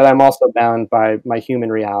 obviously, but I'm also bound by my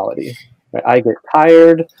human reality. Right? I get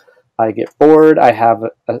tired, I get bored, I have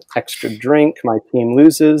an extra drink, my team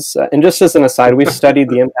loses. And just as an aside, we've studied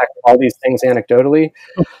the impact of all these things anecdotally.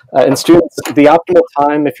 And students, the optimal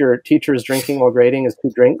time if your teacher is drinking while grading is 2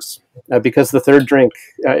 drinks, because the third drink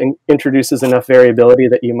introduces enough variability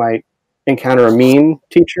that you might encounter a mean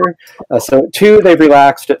teacher. So at 2, they've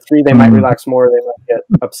relaxed. At 3, they might relax more. They might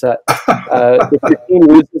get upset. If your team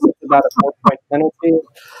loses, it's about a 4-point penalty.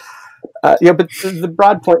 But the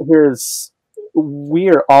broad point here is we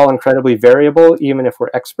are all incredibly variable, even if we're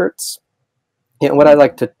experts. And what I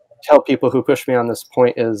like to tell people who push me on this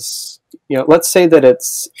point is, let's say that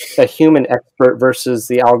it's a human expert versus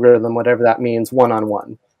the algorithm, whatever that means,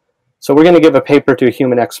 one-on-one. So we're going to give a paper to a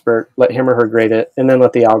human expert, let him or her grade it, and then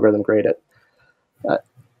let the algorithm grade it.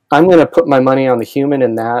 I'm going to put my money on the human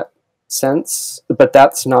in that sense, but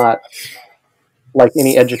that's not like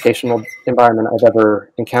any educational environment I've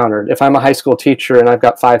ever encountered. If I'm a high school teacher and I've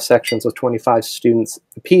got 5 sections with 25 students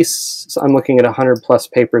apiece, so I'm looking at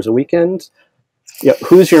 100+ papers a weekend,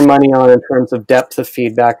 who's your money on in terms of depth of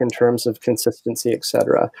feedback, in terms of consistency,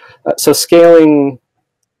 etc. So scaling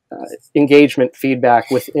engagement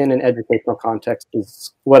feedback within an educational context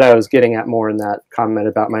is what I was getting at more in that comment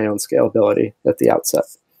about my own scalability at the outset.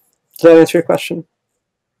 Does that answer your question?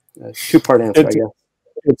 Two-part answer, I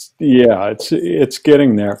guess. It's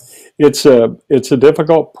getting there. It's a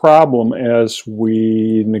difficult problem as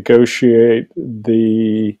we negotiate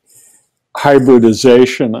the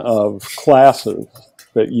hybridization of classes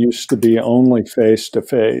that used to be only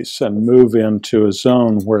face-to-face and move into a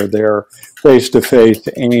zone where they're face-to-face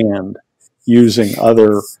and using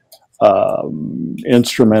other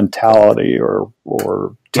instrumentality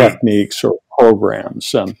or techniques or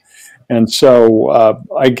programs. And so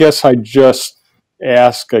I guess I just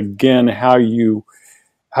ask again how you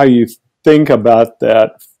think about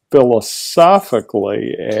that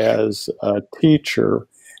philosophically as a teacher,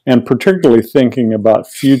 and particularly thinking about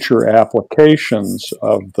future applications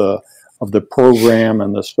of the program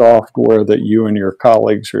and the software that you and your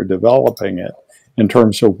colleagues are developing it, in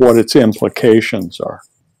terms of what its implications are.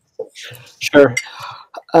 Sure.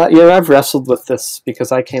 I've wrestled with this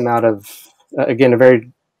because I came out of, again, a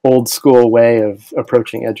very old school way of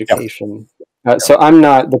approaching education. So I'm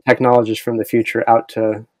not the technologist from the future out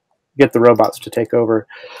to get the robots to take over.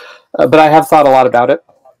 But I have thought a lot about it.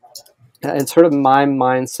 And sort of my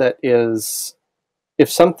mindset is,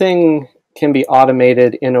 if something can be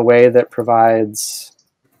automated in a way that provides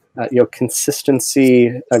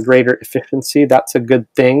consistency, a greater efficiency, that's a good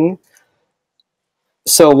thing,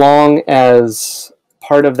 so long as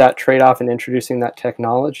part of that trade-off in introducing that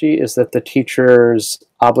technology is that the teacher's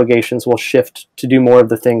obligations will shift to do more of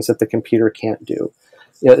the things that the computer can't do.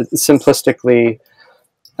 Simplistically,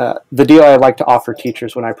 the deal I like to offer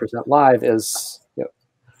teachers when I present live is,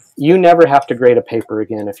 you never have to grade a paper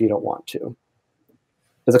again if you don't want to.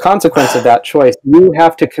 As a consequence of that choice, you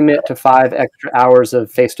have to commit to 5 extra hours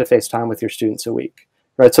of face-to-face time with your students a week.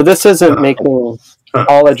 Right? So this isn't making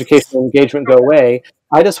all educational engagement go away.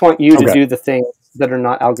 I just want you to do the things that are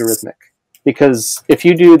not algorithmic. Because if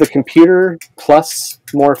you do the computer plus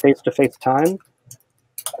more face-to-face time,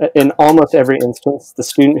 in almost every instance, the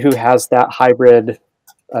student who has that hybrid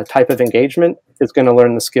type of engagement is going to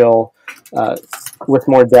learn the skill with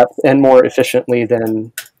more depth and more efficiently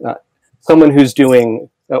than someone who's doing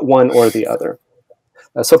one or the other.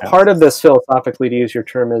 So part of this, philosophically, to use your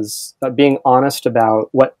term, is being honest about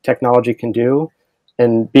what technology can do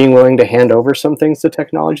and being willing to hand over some things to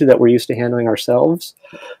technology that we're used to handling ourselves,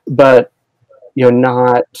 but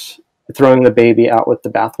not throwing the baby out with the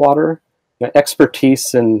bathwater.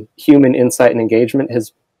 Expertise and human insight and engagement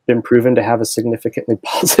has been proven to have a significantly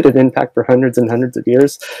positive impact for hundreds and hundreds of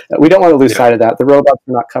years. We don't want to lose sight of that. The robots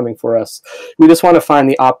are not coming for us. We just want to find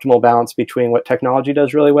the optimal balance between what technology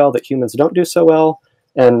does really well that humans don't do so well,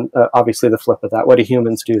 and obviously the flip of that. What do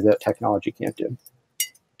humans do that technology can't do?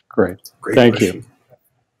 Great. Thank you.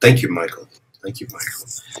 Thank you, Michael. Thank you,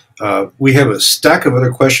 Michael. We have a stack of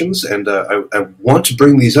other questions, and I want to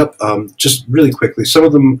bring these up just really quickly. Some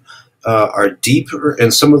of them are deeper,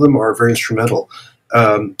 and some of them are very instrumental.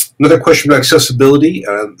 Another question about accessibility,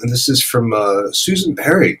 and this is from Susan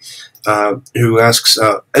Perry, who asks,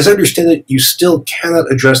 as I understand it, you still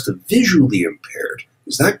cannot address the visually impaired.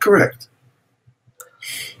 Is that correct?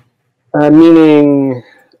 Meaning,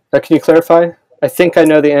 can you clarify? I think I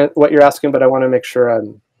know what you're asking, but I want to make sure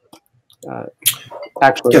I'm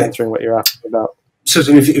actually answering what you're asking about.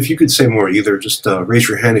 Susan, if you could say more, either just raise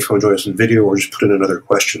your hand if you want to join us in video, or just put in another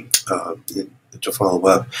question to follow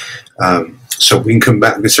up. So we can come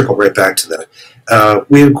back, we can circle right back to that.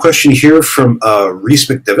 We have a question here from Reese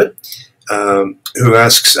McDevitt, who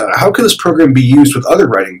asks, how can this program be used with other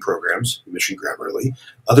writing programs, Mission Grammarly,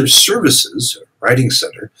 other services, Writing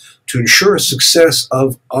Center, to ensure success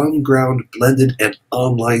of on-ground blended and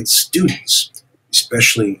online students,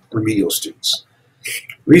 especially remedial students?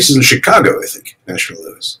 Reese is in Chicago, I think, National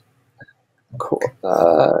is. Cool.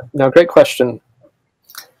 No, great question.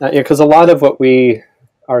 Because a lot of what we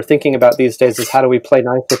are thinking about these days is how do we play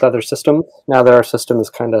nice with other systems now that our system is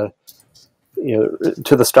kind of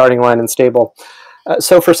to the starting line and stable.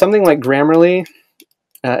 So for something like Grammarly,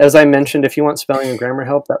 as I mentioned, if you want spelling and grammar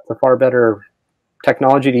help, that's a far better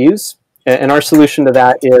technology to use. And our solution to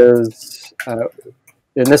that is,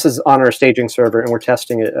 and this is on our staging server, and we're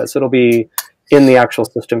testing it, so it'll be in the actual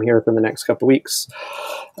system here within the next couple of weeks,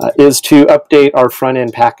 is to update our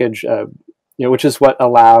front-end package, which is what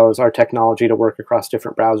allows our technology to work across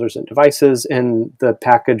different browsers and devices. And the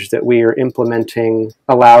package that we are implementing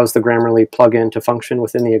allows the Grammarly plugin to function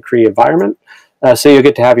within the ecree environment. So you'll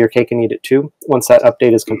get to have your cake and eat it too, once that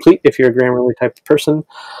update is complete, if you're a Grammarly type of person.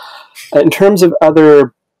 In terms of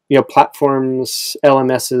other platforms,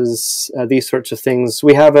 LMSs, these sorts of things,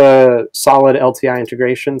 we have a solid LTI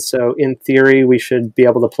integration. So in theory, we should be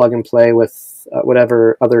able to plug and play with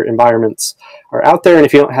whatever other environments are out there. And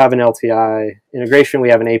if you don't have an LTI integration, we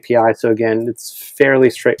have an API. So again, it's fairly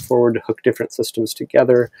straightforward to hook different systems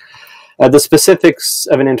together. The specifics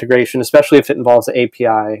of an integration, especially if it involves an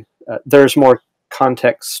API, there's more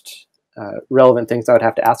context relevant things I would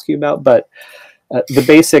have to ask you about. But the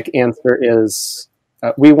basic answer is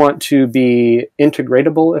we want to be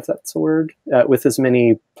integratable, if that's a word, with as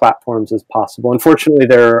many platforms as possible. Unfortunately,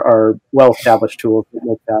 there are well-established tools that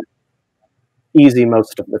make that easy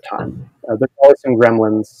most of the time. There's always some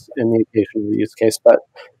gremlins in the occasional use case, but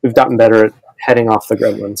we've gotten better at heading off the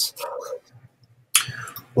gremlins.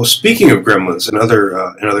 Well, speaking of gremlins and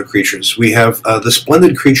other creatures, we have the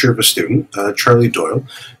splendid creature of a student, Charlie Doyle,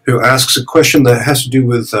 who asks a question that has to do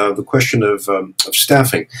with the question of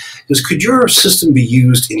staffing. He says, could your system be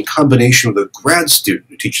used in combination with a grad student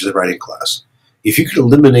who teaches a writing class? If you could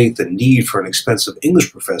eliminate the need for an expensive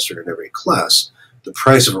English professor in every class, the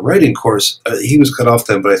price of a writing course, he was cut off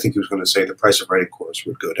then, but I think he was going to say the price of writing course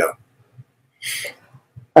would go down.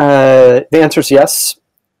 The answer is yes.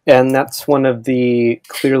 And that's one of the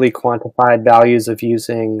clearly quantified values of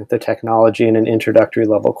using the technology in an introductory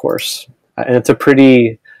level course. And it's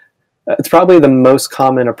it's probably the most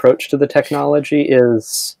common approach to the technology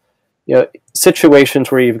is, situations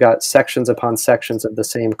where you've got sections upon sections of the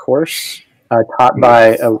same course taught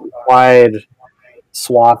by a wide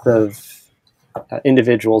swath of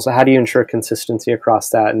individuals. How do you ensure consistency across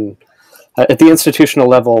that? And at the institutional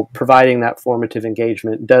level, providing that formative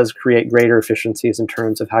engagement does create greater efficiencies in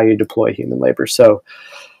terms of how you deploy human labor. So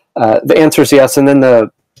the answer is yes. And then the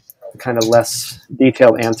kind of less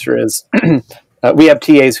detailed answer is we have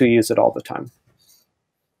TAs who use it all the time.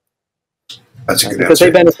 That's a good because answer.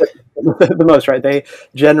 They benefit the most, right? They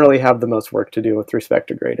generally have the most work to do with respect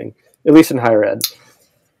to grading, at least in higher ed.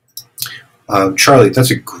 Charlie,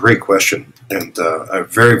 that's a great question and a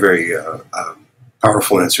very, very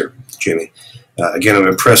powerful answer, Jamey. Again, I'm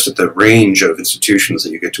impressed at the range of institutions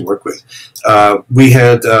that you get to work with. We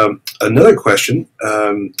had another question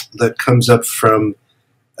that comes up from,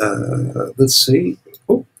 let's see.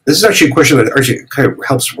 Oh, this is actually a question that actually kind of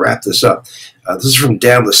helps wrap this up. This is from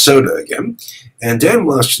Dan Lasoda again. And Dan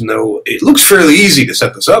wants to know, it looks fairly easy to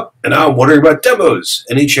set this up, and now I'm wondering about demos.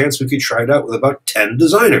 Any chance we could try it out with about 10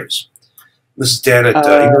 designers? This is Dan at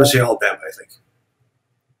University of Alabama, I think.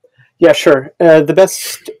 Yeah, sure. The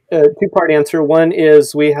best two-part answer. One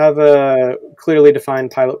is we have a clearly defined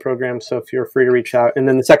pilot program, so if you're free to reach out. And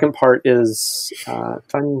then the second part is,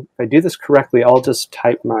 if I do this correctly, I'll just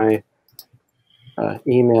type my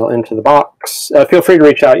email into the box. Feel free to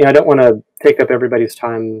reach out. I don't want to take up everybody's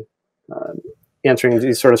time answering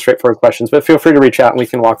these sort of straightforward questions, but feel free to reach out and we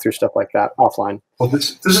can walk through stuff like that offline. Well,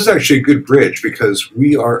 this is actually a good bridge because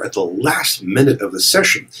we are at the last minute of the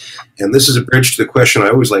session. And this is a bridge to the question I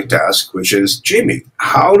always like to ask, which is, Jamey,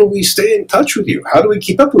 how do we stay in touch with you? How do we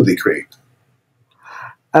keep up with ecree?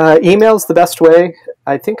 Email's the best way.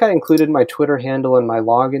 I think I included my Twitter handle in my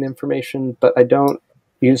login information, but I don't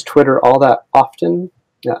use Twitter all that often.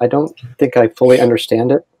 I don't think I fully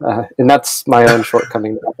understand it, and that's my own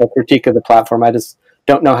shortcoming, a critique of the platform. I just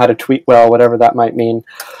don't know how to tweet well, whatever that might mean.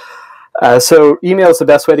 So email is the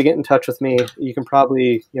best way to get in touch with me. You can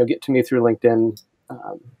probably get to me through LinkedIn,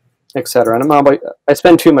 etc. And I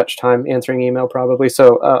spend too much time answering email probably,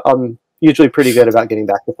 so I'm usually pretty good about getting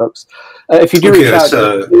back to folks. If you do reach out,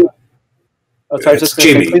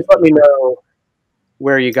 please let me know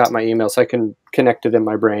where you got my email so I can connect it in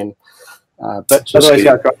my brain. But otherwise,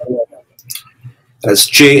 yeah, that's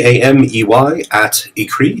Jamey at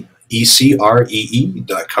ecree,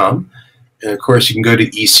 ecree.com. And of course, you can go to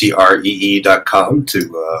ecree.com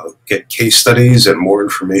to get case studies and more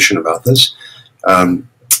information about this.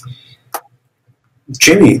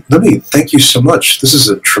 Jamey, let me thank you so much. This is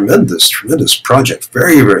a tremendous, tremendous project.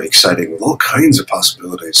 Very, very exciting with all kinds of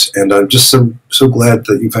possibilities. And I'm just so glad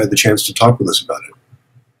that you've had the chance to talk with us about it.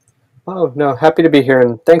 Oh, no, happy to be here.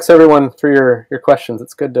 And thanks, everyone, for your questions.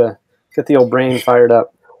 It's good to get the old brain fired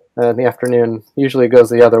up in the afternoon. Usually it goes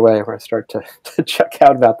the other way where I start to check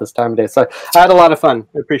out about this time of day. So I had a lot of fun.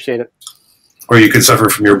 I appreciate it. Or you could suffer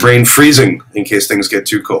from your brain freezing in case things get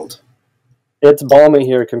too cold. It's balmy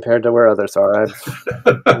here compared to where others are. I've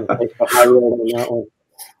taken a high road on that one.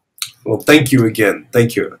 Well, thank you again.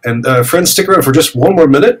 Thank you. And friends, stick around for just one more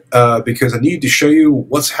minute because I need to show you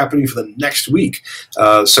what's happening for the next week.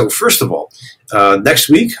 So first of all, next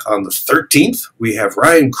week on the 13th, we have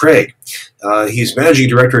Ryan Craig. He's managing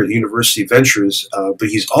director at University Ventures, but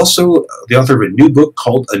he's also the author of a new book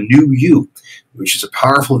called A New You, which is a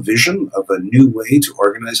powerful vision of a new way to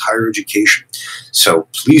organize higher education. So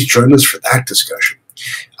please join us for that discussion.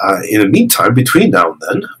 In the meantime, between now and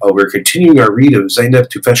then, we're continuing our read of Zeynep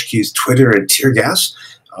Tufekci's Twitter and Tear Gas.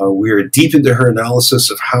 We are deep into her analysis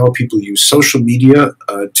of how people use social media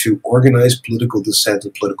to organize political dissent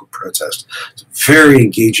and political protest. It's a very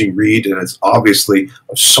engaging read, and it's obviously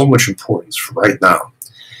of so much importance for right now.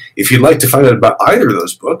 If you'd like to find out about either of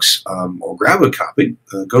those books or grab a copy,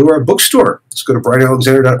 go to our bookstore. Let's go to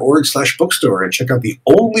brianalexander.org/bookstore and check out the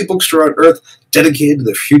only bookstore on earth dedicated to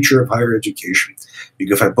the future of higher education. You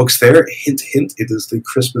can find books there. Hint, hint, it is the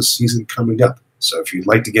Christmas season coming up. So if you'd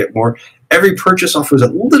like to get more, every purchase offers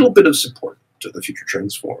a little bit of support to the Future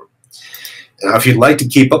Trends Forum. Now, if you'd like to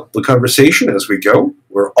keep up the conversation as we go,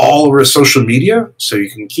 we're all over social media, so you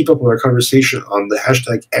can keep up with our conversation on the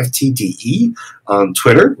hashtag FTDE on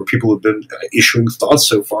Twitter, where people have been issuing thoughts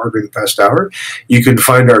so far during the past hour. You can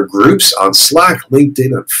find our groups on Slack,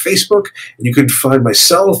 LinkedIn, and Facebook, and you can find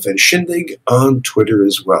myself and Shindig on Twitter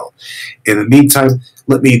as well. In the meantime,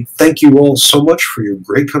 let me thank you all so much for your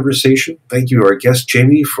great conversation. Thank you to our guest,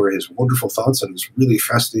 Jamey, for his wonderful thoughts on this really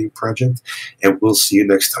fascinating project, and we'll see you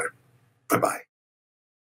next time. Bye-bye.